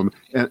all of them,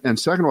 and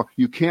second of all,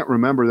 you can't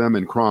remember them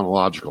in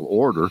chronological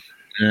order.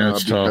 Yeah,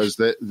 it's because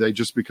tough. they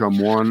just become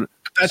one.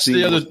 That's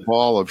the other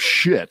ball of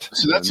shit.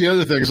 So that's the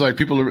other thing. It's like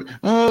people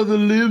are, the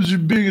libs are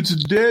bigots.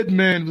 It's a dead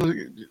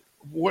man.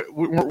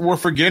 We're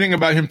forgetting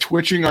about him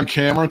twitching on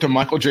camera to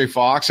Michael J.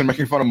 Fox and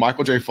making fun of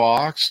Michael J.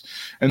 Fox,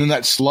 and then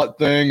that slut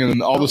thing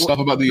and all the stuff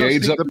about the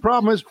AIDS. The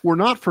problem is we're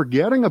not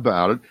forgetting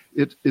about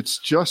it. It's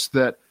just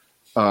that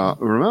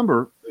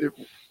remember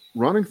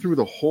running through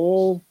the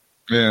whole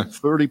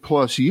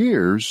 30-plus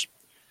years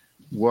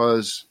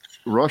was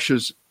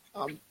Rush's,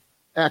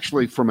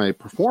 actually from a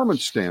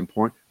performance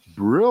standpoint,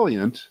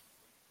 brilliant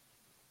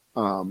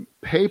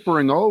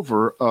papering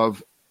over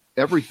of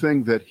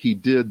everything that he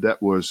did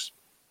that was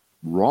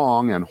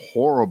wrong and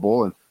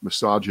horrible and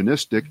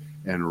misogynistic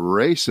and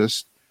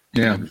racist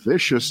and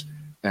vicious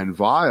and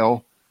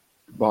vile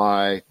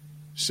by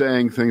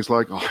saying things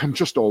like, I'm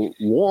just a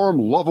warm,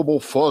 lovable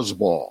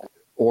fuzzball.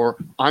 or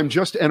I'm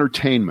just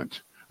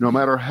entertainment. No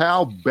matter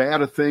how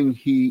bad a thing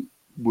he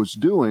was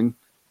doing,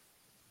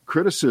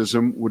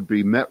 criticism would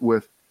be met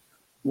with,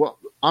 well,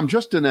 I'm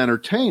just an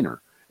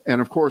entertainer.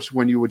 And of course,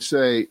 when you would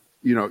say,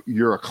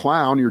 you're a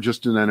clown, you're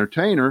just an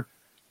entertainer,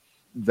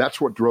 that's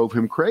what drove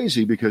him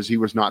crazy, because he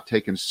was not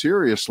taken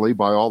seriously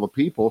by all the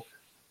people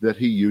that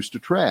he used to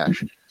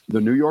trash.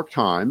 The New York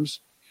Times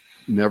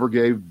never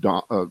gave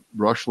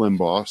Rush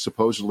Limbaugh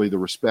supposedly the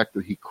respect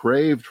that he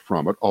craved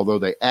from it, although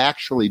they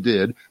actually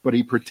did, but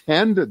he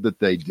pretended that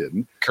they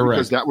didn't. Correct.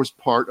 Because that was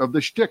part of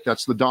the shtick.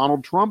 That's the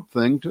Donald Trump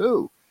thing,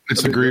 too.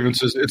 It's the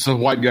grievances. It's the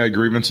white guy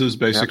grievances,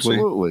 basically.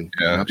 Absolutely.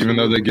 Yeah.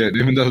 Absolutely.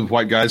 Even though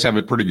white guys have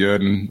it pretty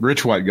good, and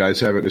rich white guys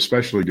have it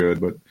especially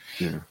good, but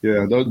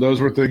those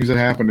were things that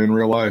happened in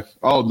real life.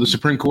 Oh, the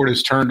Supreme Court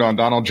has turned on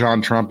Donald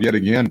John Trump yet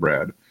again,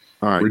 Brad.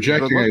 All right.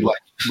 Rejecting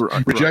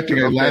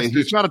a last.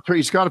 He's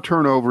got to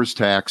turn over his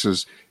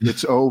taxes.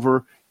 It's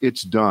over.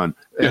 It's done.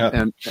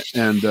 And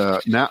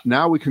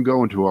now we can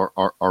go into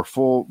our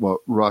full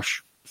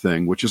Rush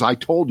thing, which is I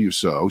told you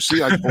so.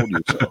 See, I told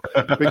you so.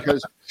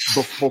 Because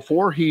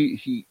before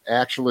he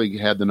actually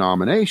had the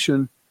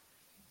nomination,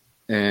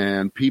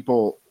 and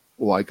people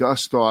like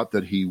us thought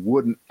that he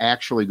wouldn't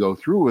actually go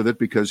through with it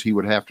because he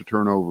would have to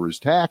turn over his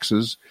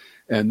taxes,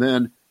 and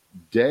then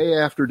day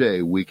after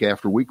day, week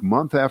after week,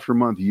 month after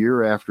month,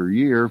 year after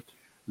year,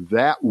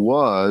 that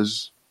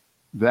was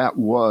the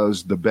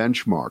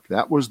benchmark.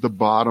 That was the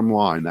bottom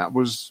line. That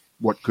was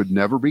what could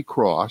never be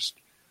crossed.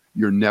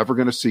 You're never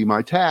going to see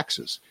my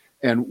taxes.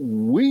 And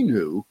we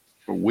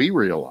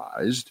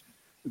realized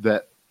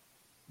that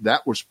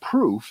was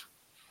proof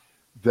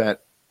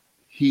that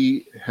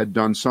he had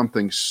done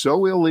something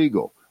so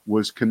illegal,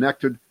 was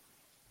connected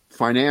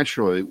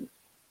financially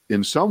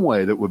in some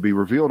way that would be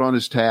revealed on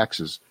his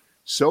taxes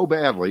so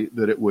badly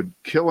that it would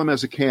kill him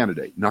as a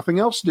candidate. Nothing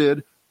else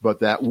did,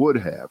 but that would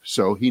have.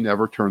 So he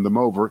never turned them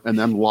over, and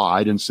then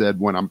lied and said,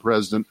 when I'm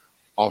president,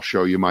 I'll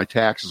show you my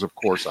taxes. Of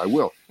course I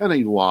will. And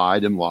he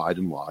lied and lied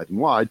and lied and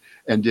lied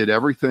and did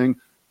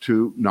everything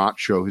to not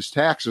show his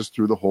taxes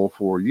through the whole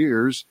 4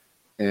 years.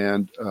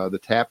 And the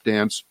tap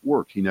dance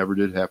worked. He never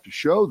did have to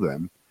show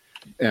them.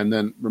 And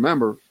then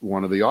remember,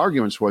 one of the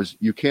arguments was,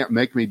 you can't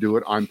make me do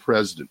it. I'm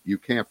president. You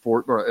can't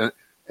force.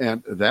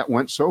 And that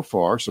went so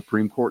far.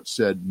 Supreme Court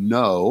said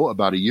no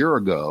about a year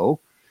ago.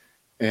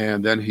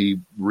 And then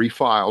he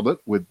refiled it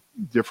with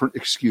different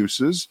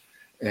excuses.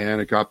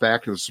 And it got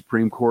back to the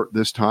Supreme Court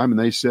this time. And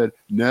they said,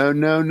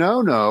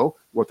 no.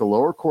 What the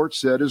lower court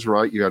said is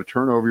right. You got to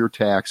turn over your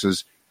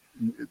taxes.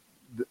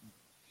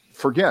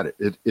 Forget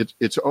it.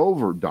 It's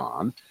over,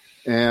 Don.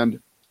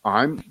 And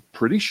I'm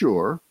pretty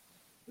sure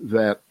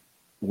that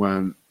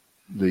when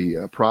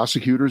the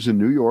prosecutors in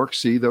New York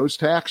see those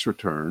tax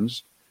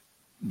returns,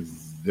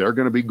 they're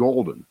going to be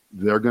golden.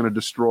 They're going to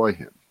destroy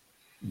him.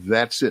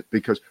 That's it.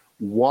 Because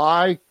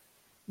why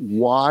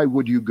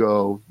would you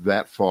go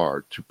that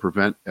far to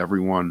prevent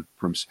everyone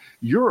from?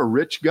 You're a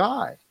rich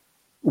guy.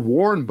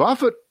 Warren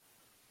Buffett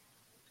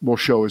will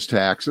show his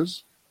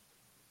taxes.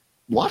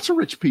 Lots of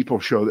rich people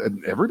show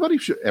that.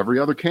 Every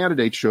other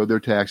candidate showed their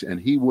tax,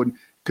 and he wouldn't.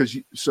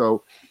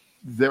 So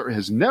there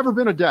has never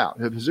been a doubt.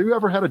 Has you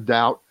ever had a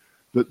doubt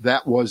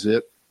that was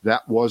it?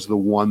 That was the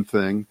one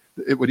thing.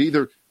 It would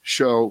either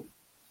show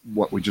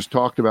what we just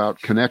talked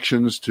about,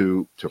 connections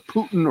to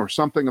Putin or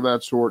something of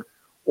that sort,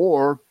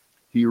 or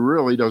he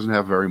really doesn't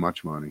have very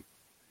much money.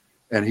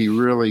 And he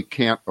really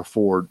can't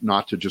afford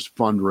not to just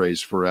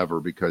fundraise forever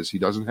because he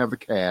doesn't have the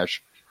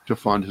cash to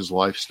fund his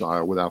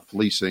lifestyle without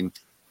fleecing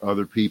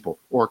other people,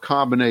 or a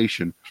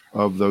combination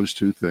of those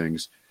two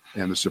things.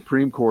 And the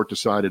Supreme Court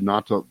decided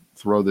not to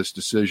throw this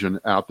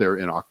decision out there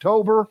in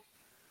October.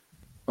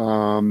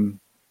 And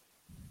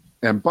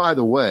by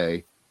the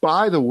way,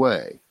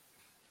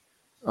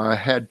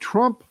 had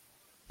Trump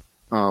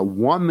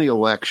won the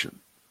election,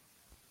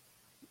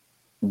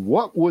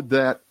 what would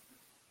that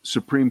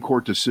Supreme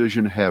Court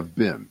decision have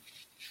been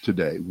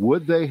today?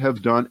 Would they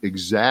have done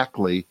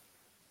exactly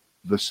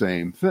the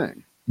same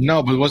thing?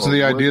 No, but wasn't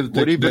the idea that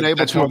would he been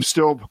able to have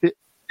still?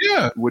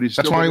 Yeah, would he?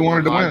 That's why he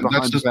wanted to win.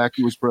 That's the fact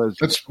he was president.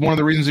 That's one of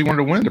the reasons he wanted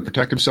to win, to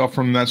protect himself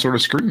from that sort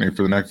of scrutiny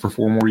for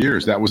 4 more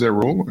years. That was their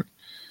ruling.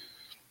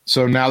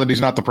 So now that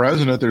he's not the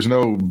president, there's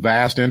no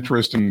vast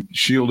interest in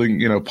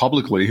shielding,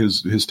 publicly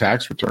his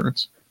tax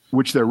returns.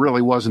 Which there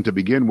really wasn't to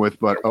begin with,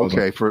 but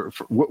okay,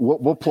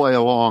 we'll play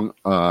along,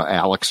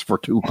 Alex, for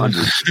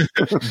 200.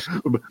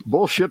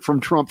 Bullshit from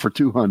Trump for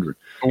 200.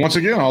 But once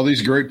again, all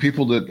these great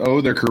people that owe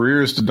their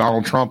careers to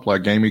Donald Trump,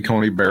 like Amy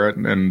Coney Barrett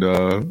and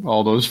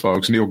all those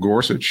folks, Neil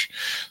Gorsuch,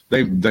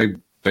 they've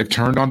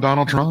turned on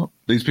Donald Trump.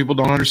 These people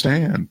don't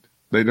understand.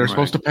 They're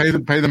supposed to pay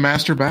the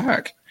master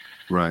back.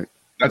 Right.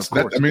 That's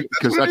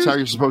how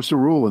you're supposed to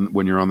rule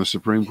when you're on the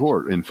Supreme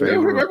Court, in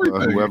favor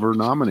of whoever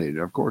nominated.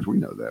 Of course, we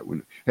know that.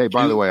 Hey,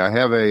 by the way, I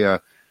have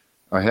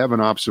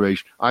an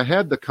observation. I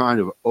had the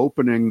kind of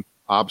opening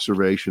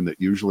observation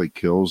that usually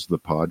kills the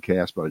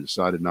podcast, but I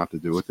decided not to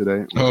do it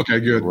today. Okay,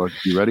 good.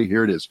 You ready?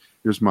 Here it is.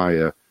 Here's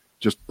my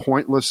just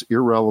pointless,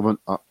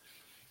 irrelevant.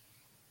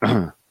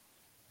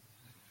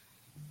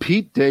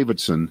 Pete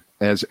Davidson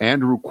as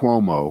Andrew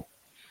Cuomo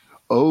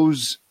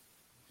owes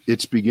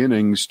its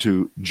beginnings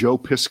to Joe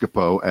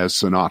Piscopo as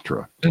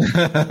Sinatra.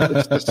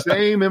 It's the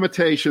same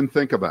imitation.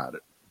 Think about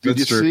it. Did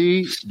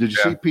you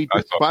see Pete?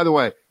 By the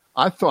way,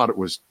 I thought it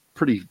was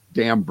pretty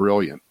damn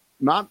brilliant.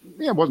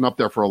 It wasn't up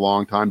there for a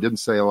long time, didn't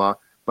say a lot,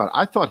 but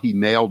I thought he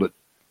nailed it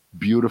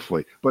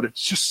beautifully. But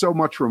it's just so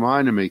much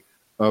reminded me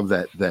of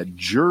that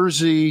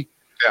Jersey,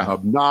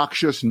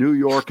 obnoxious New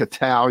York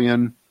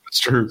Italian. That's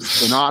true.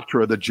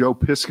 Sinatra that Joe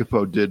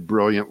Piscopo did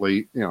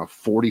brilliantly,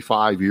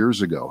 45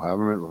 years ago,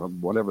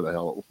 whatever the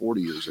hell,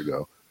 40 years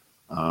ago.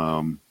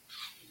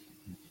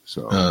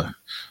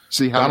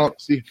 See how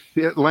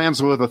it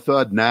lands with a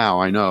thud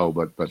now. I know,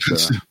 but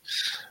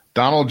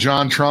Donald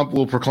John Trump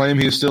will proclaim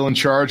he is still in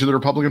charge of the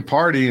Republican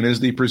Party and is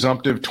the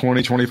presumptive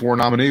 2024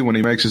 nominee when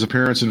he makes his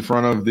appearance in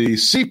front of the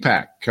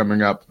CPAC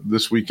coming up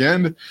this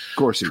weekend. Of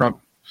course,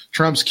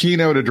 Trump's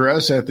keynote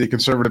address at the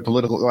Conservative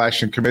Political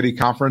Action Committee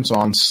conference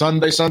on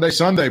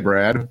Sunday,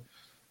 Brad.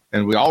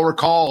 And we all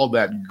recall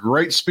that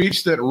great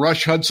speech that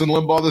Rush Hudson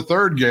Limbaugh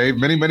III gave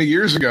many, many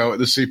years ago at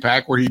the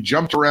CPAC where he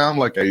jumped around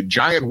like a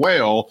giant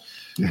whale.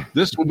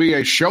 This will be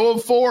a show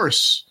of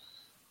force.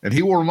 And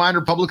he will remind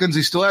Republicans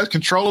he still has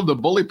control of the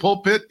bully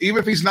pulpit, even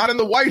if he's not in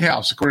the White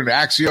House, according to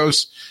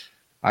Axios.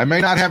 I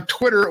may not have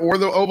Twitter or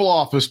the Oval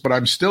Office, but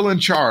I'm still in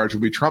charge, will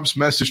be Trump's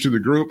message to the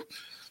group.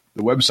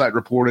 The website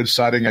reported,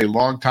 citing a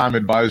longtime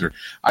advisor.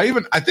 I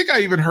think I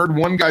even heard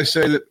one guy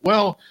say that,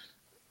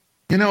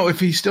 if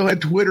he still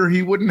had Twitter,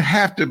 he wouldn't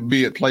have to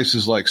be at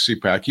places like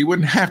CPAC. He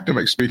wouldn't have to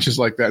make speeches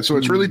like that. So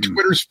it's really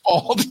Twitter's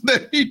fault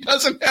that he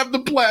doesn't have the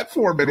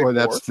platform anymore. Boy,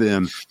 that's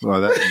thin. Well,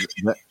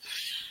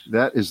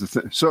 that is the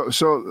thing. So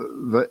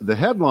the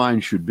headline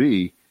should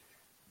be,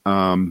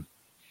 even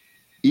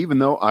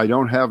though I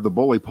don't have the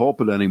bully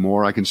pulpit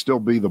anymore, I can still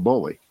be the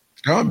bully.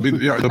 Oh,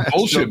 the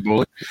bullshit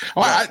bully.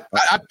 I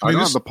don't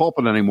have the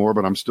pulpit anymore,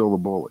 but I'm still the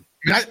bully.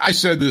 I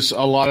said this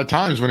a lot of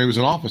times when he was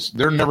in office.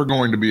 They're never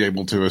going to be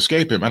able to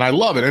escape him. And I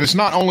love it. And it's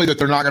not only that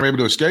they're not going to be able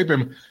to escape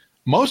him.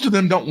 Most of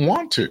them don't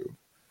want to.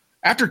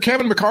 After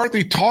Kevin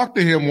McCarthy talked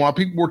to him while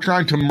people were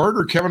trying to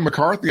murder Kevin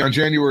McCarthy on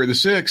January the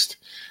 6th,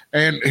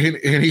 and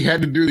he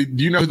had to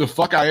do you know who the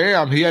fuck I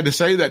am? He had to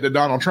say that to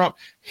Donald Trump.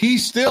 He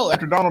still,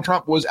 after Donald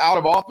Trump was out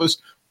of office,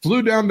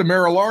 flew down to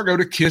Mar-a-Lago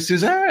to kiss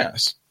his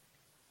ass.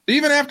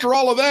 Even after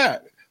all of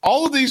that,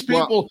 all of these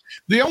people,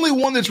 the only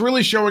one that's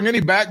really showing any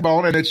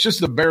backbone, and it's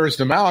just embarrassed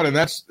him out, and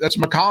that's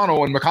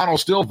McConnell, and McConnell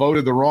still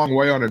voted the wrong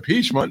way on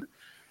impeachment.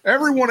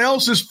 Everyone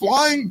else is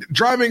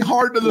driving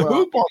hard to the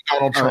hoop on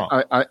Donald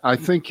Trump. I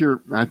think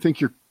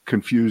you're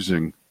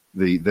confusing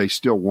they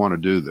still want to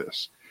do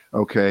this.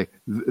 Okay,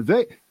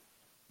 they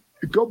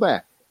go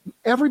back.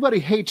 Everybody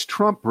hates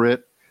Trump,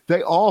 Britt.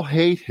 They all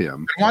hate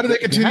him. Why do they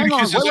continue to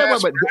kiss his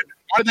ass?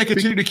 Why do they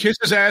continue to kiss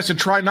his ass and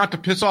try not to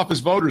piss off his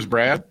voters,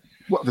 Brad?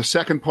 Well, the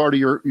second part of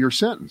your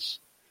sentence.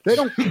 They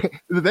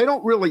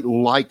don't really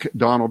like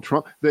Donald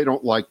Trump. They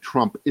don't like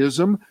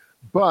Trumpism.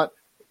 But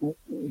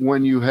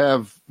when you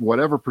have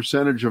whatever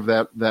percentage of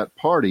that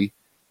party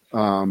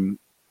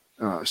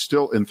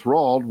still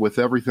enthralled with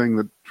everything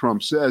that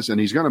Trump says, and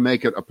he's going to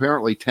make it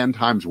apparently 10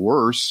 times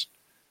worse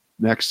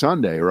next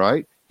Sunday,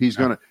 right? He's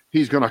going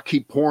to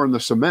keep pouring the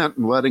cement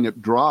and letting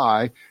it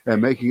dry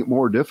and making it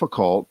more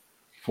difficult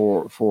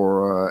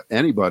for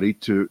anybody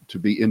to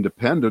be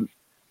independent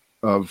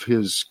of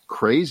his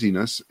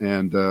craziness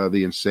and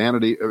the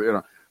insanity.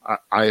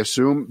 I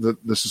assume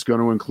that this is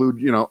going to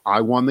include,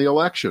 I won the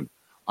election.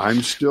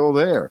 I'm still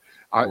there.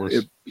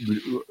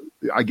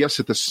 I guess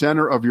at the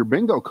center of your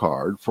bingo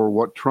card for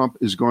what Trump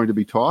is going to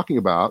be talking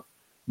about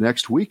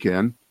next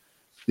weekend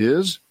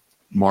is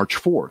March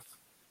 4th.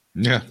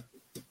 Yeah.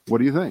 What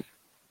do you think?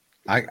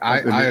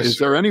 Is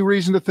there any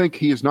reason to think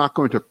he is not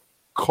going to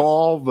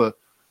call the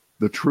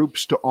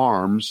troops to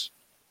arms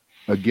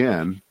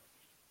again?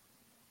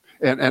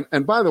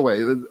 And by the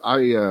way,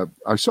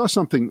 I saw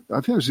something. I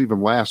think it was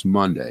even last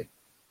Monday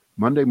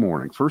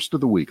morning, first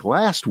of the week,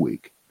 last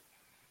week,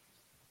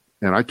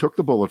 and I took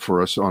the bullet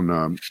for us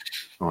on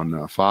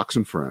Fox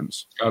and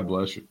Friends. God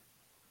bless you.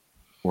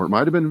 Or it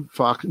might have been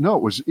Fox. No,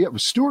 it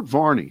was Stuart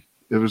Varney.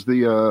 It was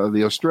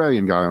the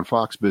Australian guy on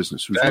Fox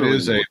Business. That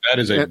is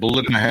a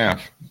bullet and a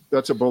half.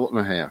 That's a bullet and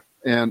a half.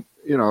 And,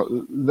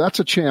 that's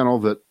a channel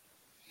that,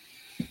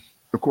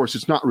 of course,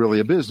 it's not really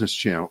a business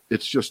channel.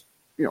 It's just,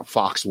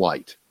 Fox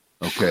Light.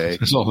 Okay.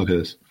 That's all it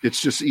is.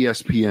 It's just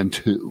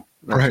ESPN2.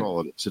 That's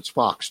all it is. It's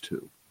Fox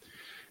 2.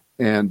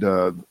 And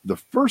the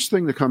first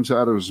thing that comes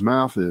out of his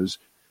mouth is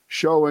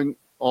showing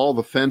all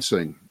the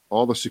fencing,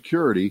 all the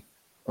security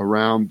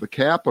around the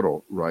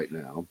Capitol right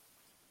now.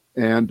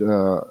 And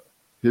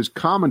his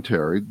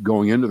commentary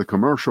going into the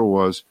commercial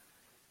was,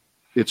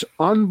 it's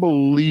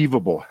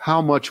unbelievable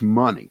how much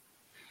money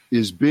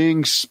is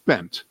being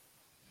spent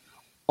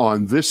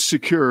on this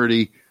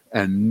security,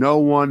 and no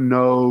one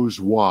knows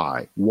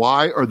why.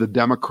 Why are the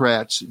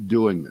Democrats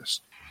doing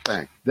this?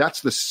 Bang.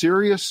 That's the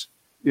serious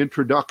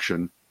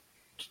introduction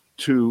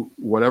to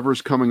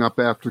whatever's coming up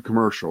after the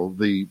commercial.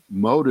 The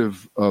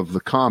motive of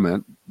the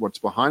comment, what's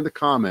behind the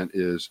comment,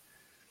 is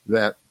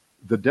that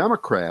the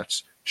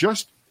Democrats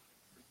just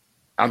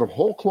out of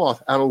whole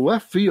cloth, out of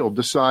left field,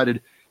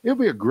 decided it would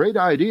be a great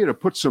idea to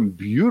put some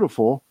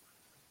beautiful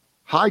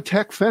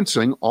high-tech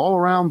fencing all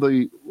around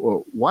the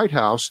White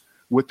House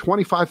with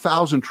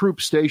 25,000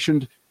 troops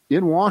stationed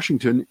in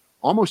Washington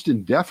almost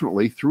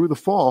indefinitely through the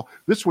fall.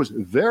 This was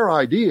their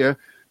idea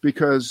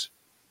because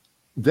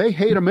they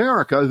hate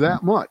America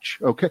that much.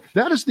 Okay,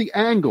 that is the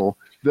angle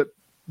that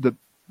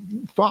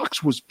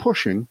Fox was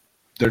pushing.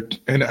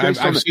 And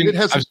I've seen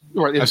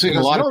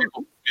a lot of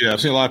people. Yeah,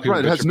 I've seen a lot of people.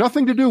 Right, it has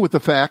nothing to do with the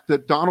fact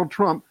that Donald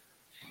Trump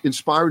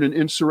inspired an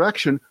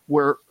insurrection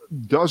where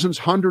dozens,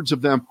 hundreds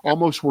of them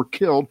almost were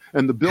killed,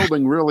 and the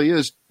building really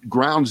is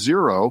ground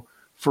zero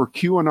for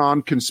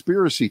QAnon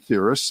conspiracy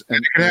theorists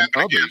and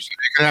others.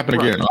 It can happen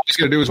again. All he's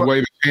going to do is wave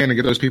his hand and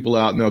get those people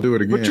out, and they'll do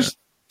it again. But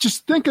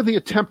just think of the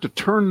attempt to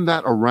turn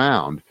that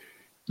around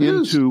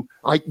into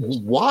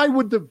why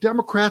would the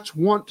Democrats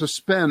want to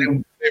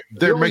spend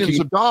billions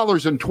of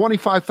dollars and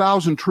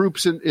 25,000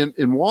 troops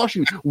in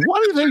Washington?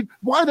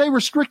 Why are they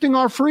restricting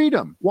our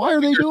freedom? Why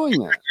are they doing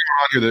that?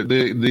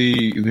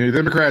 The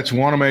Democrats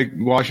want to make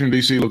Washington,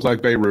 D.C. look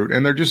like Beirut,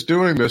 and they're just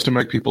doing this to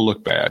make people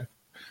look bad.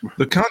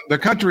 The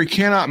country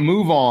cannot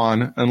move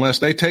on unless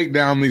they take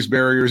down these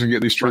barriers and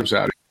get these troops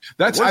out.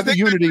 Where's the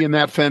unity in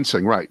that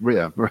fencing? Right.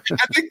 Yeah. Right.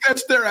 I think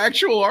that's their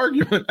actual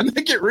argument. I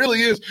think it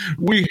really is.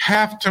 We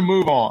have to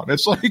move on.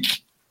 It's like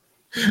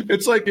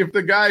if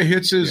the guy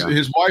hits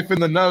his wife in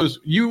the nose,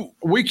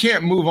 we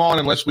can't move on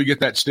unless we get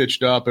that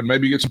stitched up and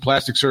maybe get some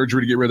plastic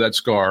surgery to get rid of that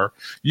scar.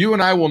 You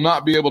and I will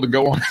not be able to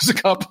go on as a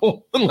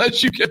couple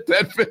unless you get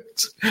that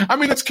fixed. I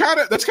mean, that's kind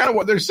of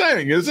what they're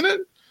saying, isn't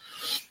it?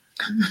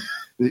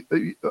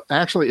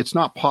 Actually, it's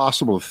not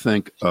possible to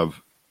think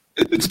of.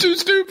 It's too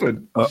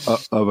stupid.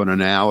 Of an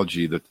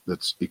analogy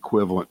that's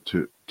equivalent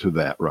to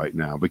that right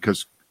now,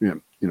 because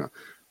you know,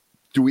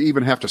 do we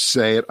even have to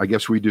say it? I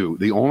guess we do.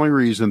 The only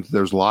reason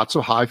there's lots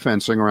of high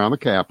fencing around the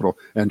Capitol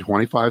and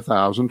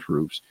 25,000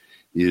 troops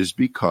is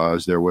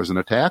because there was an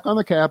attack on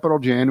the Capitol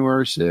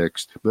January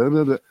 6th, blah,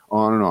 blah, blah,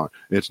 on and on.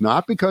 It's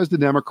not because the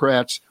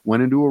Democrats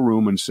went into a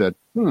room and said,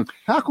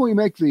 how can we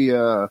make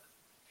the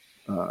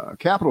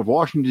Capitol of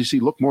Washington, D.C.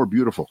 look more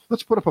beautiful?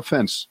 Let's put up a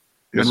fence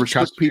and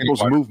restrict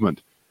people's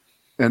movement.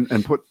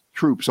 And put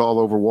troops all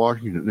over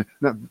Washington.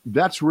 Now,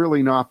 that's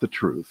really not the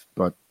truth,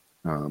 but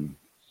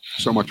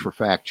so much for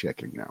fact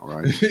checking now,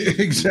 right?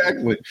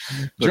 Exactly.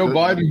 Joe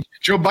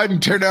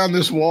Biden, tear down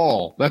this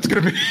wall. That's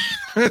gonna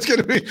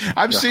be.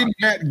 I've seen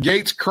Matt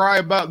Gaetz cry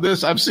about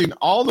this. I've seen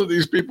all of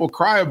these people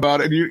cry about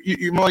it. And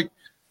you're like,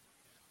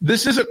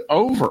 this isn't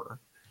over.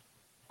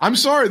 I'm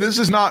sorry, this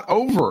is not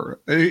over.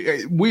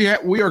 We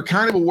are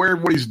kind of aware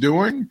of what he's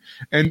doing,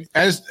 and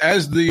as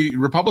the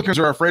Republicans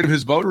are afraid of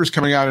his voters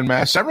coming out en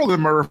masse, several of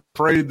them are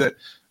afraid that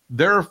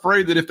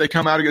if they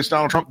come out against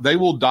Donald Trump, they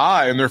will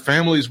die and their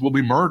families will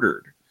be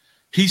murdered.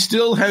 He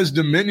still has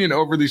dominion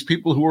over these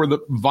people who are the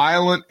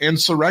violent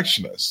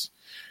insurrectionists,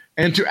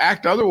 and to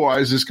act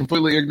otherwise is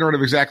completely ignorant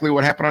of exactly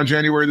what happened on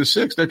January the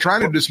 6th. They're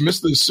trying to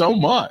dismiss this so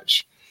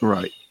much,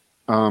 right?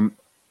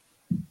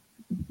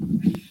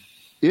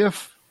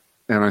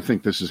 And I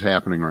think this is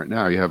happening right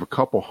now. You have a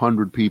couple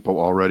hundred people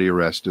already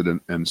arrested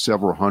and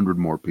several hundred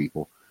more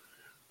people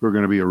who are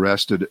going to be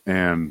arrested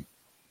and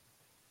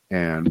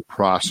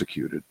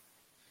prosecuted.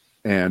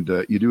 And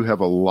you do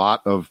have a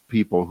lot of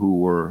people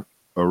who were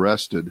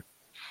arrested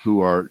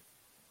who are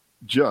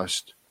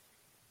just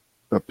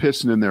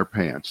pissing in their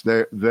pants.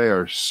 They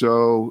are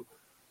so,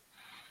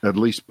 at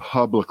least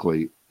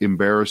publicly,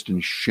 embarrassed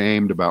and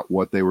shamed about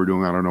what they were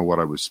doing. I don't know what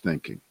I was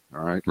thinking. All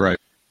right. Right.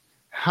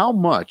 How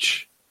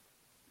much...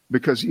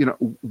 Because,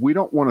 we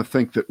don't want to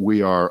think that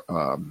we are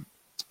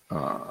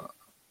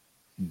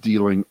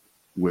dealing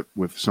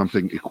with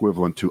something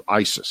equivalent to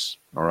ISIS,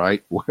 all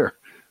right, where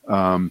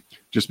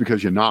just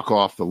because you knock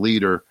off the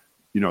leader,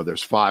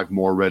 there's 5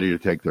 more ready to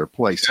take their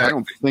place. Exactly. I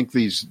don't think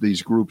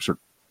these groups are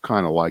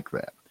kind of like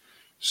that.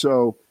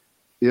 So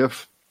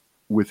if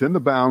within the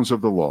bounds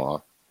of the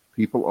law,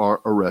 people are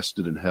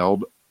arrested and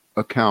held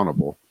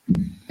accountable,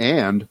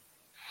 and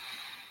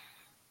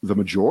the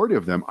majority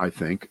of them, I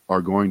think,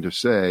 are going to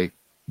say,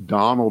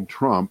 Donald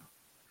Trump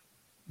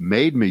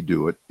made me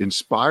do it,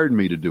 inspired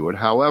me to do it.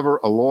 However,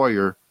 a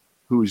lawyer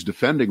who is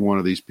defending one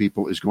of these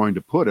people is going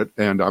to put it,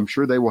 and I'm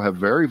sure they will have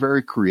very,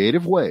 very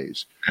creative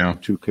ways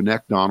to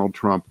connect Donald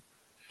Trump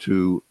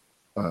to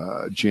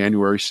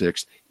January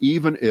 6th,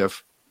 even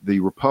if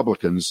the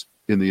Republicans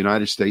in the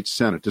United States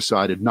Senate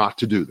decided not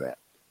to do that.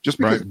 Just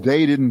because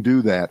they didn't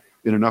do that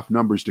in enough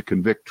numbers to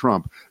convict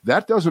Trump,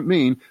 that doesn't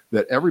mean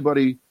that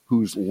everybody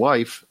whose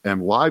life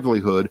and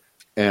livelihood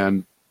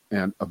and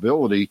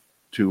ability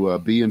to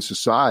be in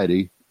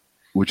society,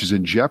 which is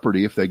in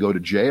jeopardy if they go to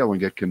jail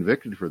and get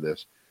convicted for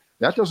this,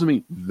 that doesn't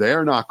mean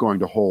they're not going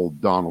to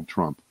hold Donald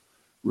Trump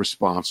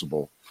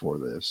responsible for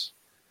this.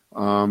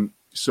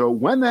 So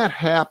when that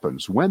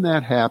happens,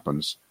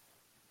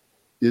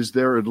 is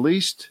there at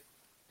least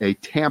a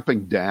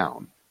tamping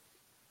down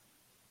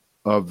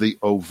of the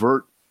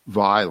overt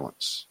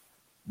violence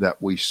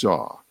that we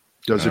saw?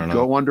 Does it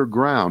go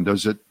underground?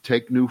 Does it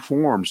take new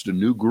forms? Do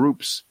new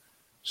groups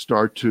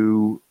start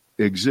to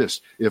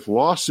exist? If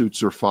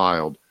lawsuits are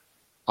filed,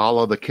 a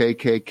la the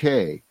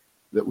KKK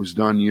that was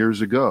done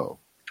years ago,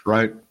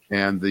 right?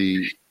 And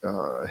the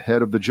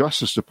head of the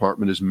Justice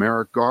Department is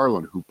Merrick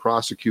Garland, who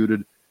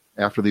prosecuted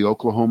after the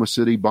Oklahoma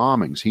City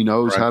bombings. He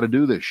knows how to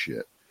do this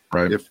shit.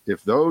 Right.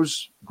 If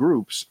those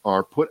groups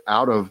are put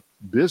out of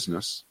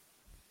business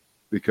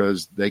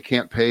because they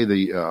can't pay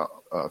the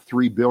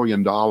 $3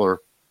 billion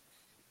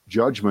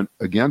judgment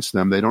against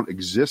them, they don't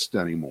exist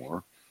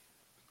anymore,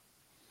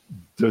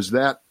 does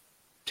that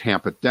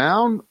tamp it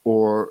down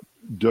or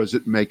does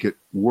it make it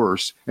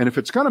worse? And if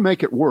it's going to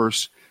make it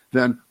worse,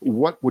 then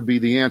what would be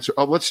the answer?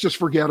 Oh, let's just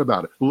forget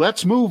about it.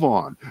 Let's move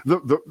on.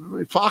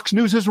 The Fox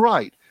News is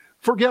right.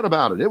 Forget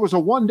about it. It was a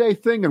one-day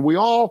thing, and we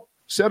all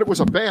said it was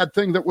a bad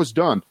thing that was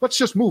done. Let's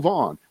just move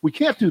on. We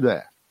can't do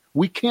that.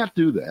 We can't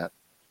do that.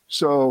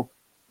 So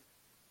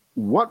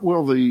what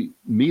will the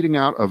meeting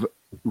out of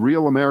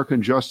real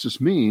American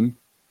justice mean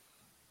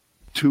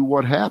to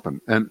what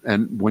happened?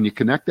 And when you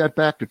connect that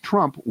back to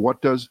Trump,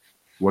 what does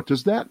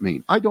that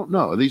mean? I don't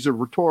know. These are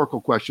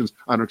rhetorical questions.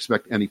 I don't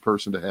expect any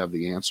person to have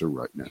the answer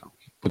right now.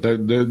 But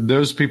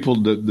those people,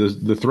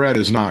 the threat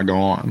is not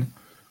gone.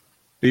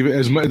 Even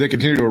as they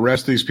continue to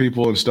arrest these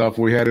people and stuff,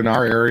 we had in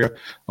our area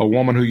a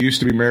woman who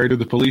used to be married to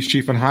the police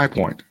chief in High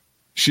Point.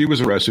 She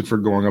was arrested for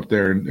going up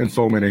there and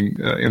fomenting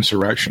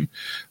insurrection.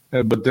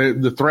 But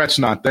the threat's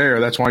not there.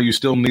 That's why you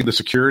still need the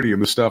security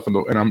and the stuff. And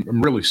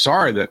I'm really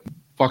sorry that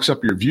fucks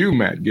up your view,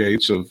 Matt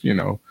Gaetz, of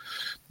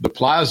the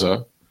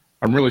plaza.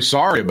 I'm really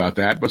sorry about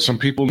that, but some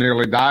people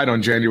nearly died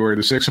on January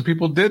the 6th. Some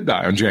people did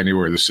die on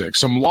January the 6th.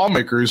 Some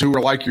lawmakers who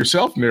were like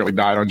yourself nearly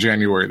died on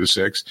January the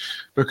 6th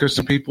because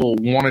some people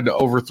wanted to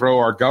overthrow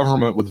our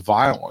government with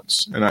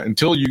violence. And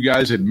until you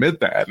guys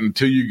admit that,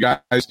 until you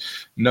guys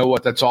know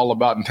what that's all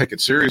about and take it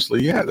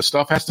seriously, the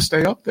stuff has to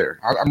stay up there.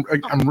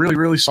 I'm really,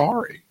 really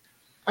sorry.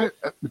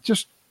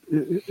 Just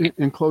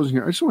in closing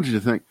here, I just want you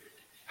to think,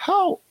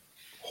 how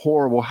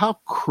horrible, how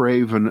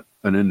craven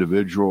an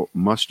individual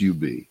must you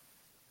be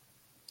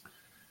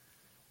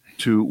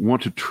to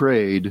want to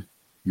trade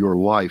your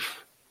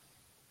life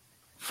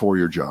for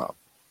your job?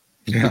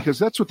 Yeah. Because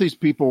that's what these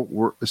people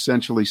were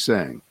essentially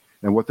saying,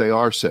 and what they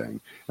are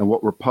saying, and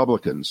what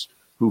Republicans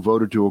who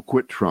voted to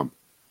acquit Trump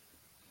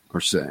are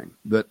saying,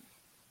 that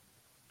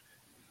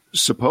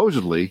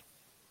supposedly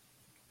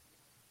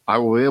I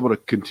will be able to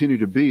continue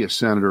to be a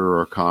senator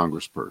or a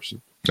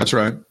congressperson. That's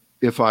right.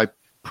 If I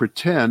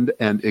pretend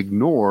and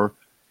ignore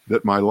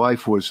that my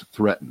life was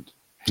threatened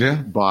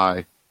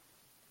by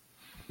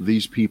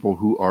these people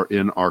who are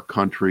in our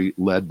country,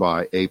 led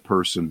by a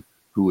person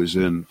who is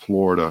in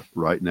Florida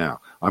right now.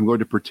 I'm going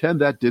to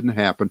pretend that didn't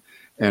happen,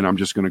 and I'm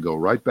just going to go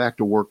right back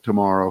to work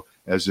tomorrow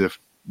as if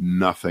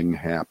nothing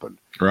happened.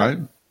 Right.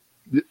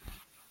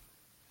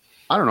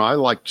 I don't know. I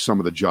liked some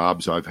of the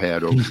jobs I've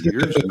had over the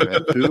years. You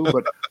had too,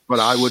 but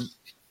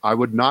I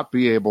would not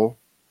be able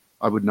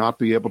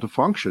to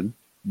function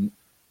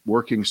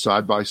working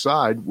side by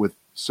side with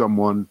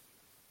someone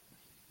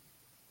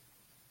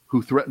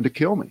who threatened to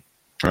kill me.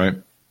 Right.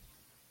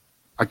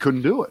 I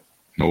couldn't do it.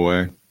 No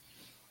way.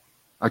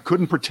 I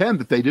couldn't pretend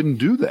that they didn't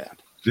do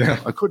that. Yeah.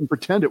 I couldn't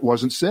pretend it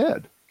wasn't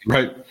said.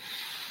 Right.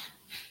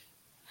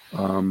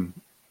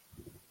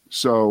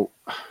 So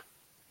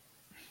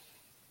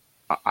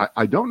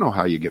I don't know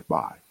how you get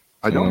by.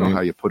 I don't know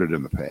how you put it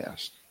in the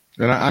past.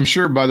 And I'm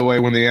sure, by the way,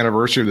 when the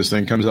anniversary of this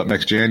thing comes up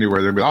next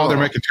January, they're going to be,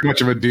 they're making too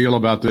much of a deal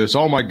about this.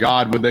 Oh, my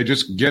God, would they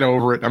just get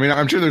over it? I mean,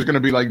 I'm sure there's going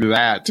to be like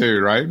that, too,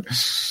 right?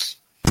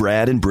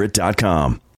 BradandBritt.com.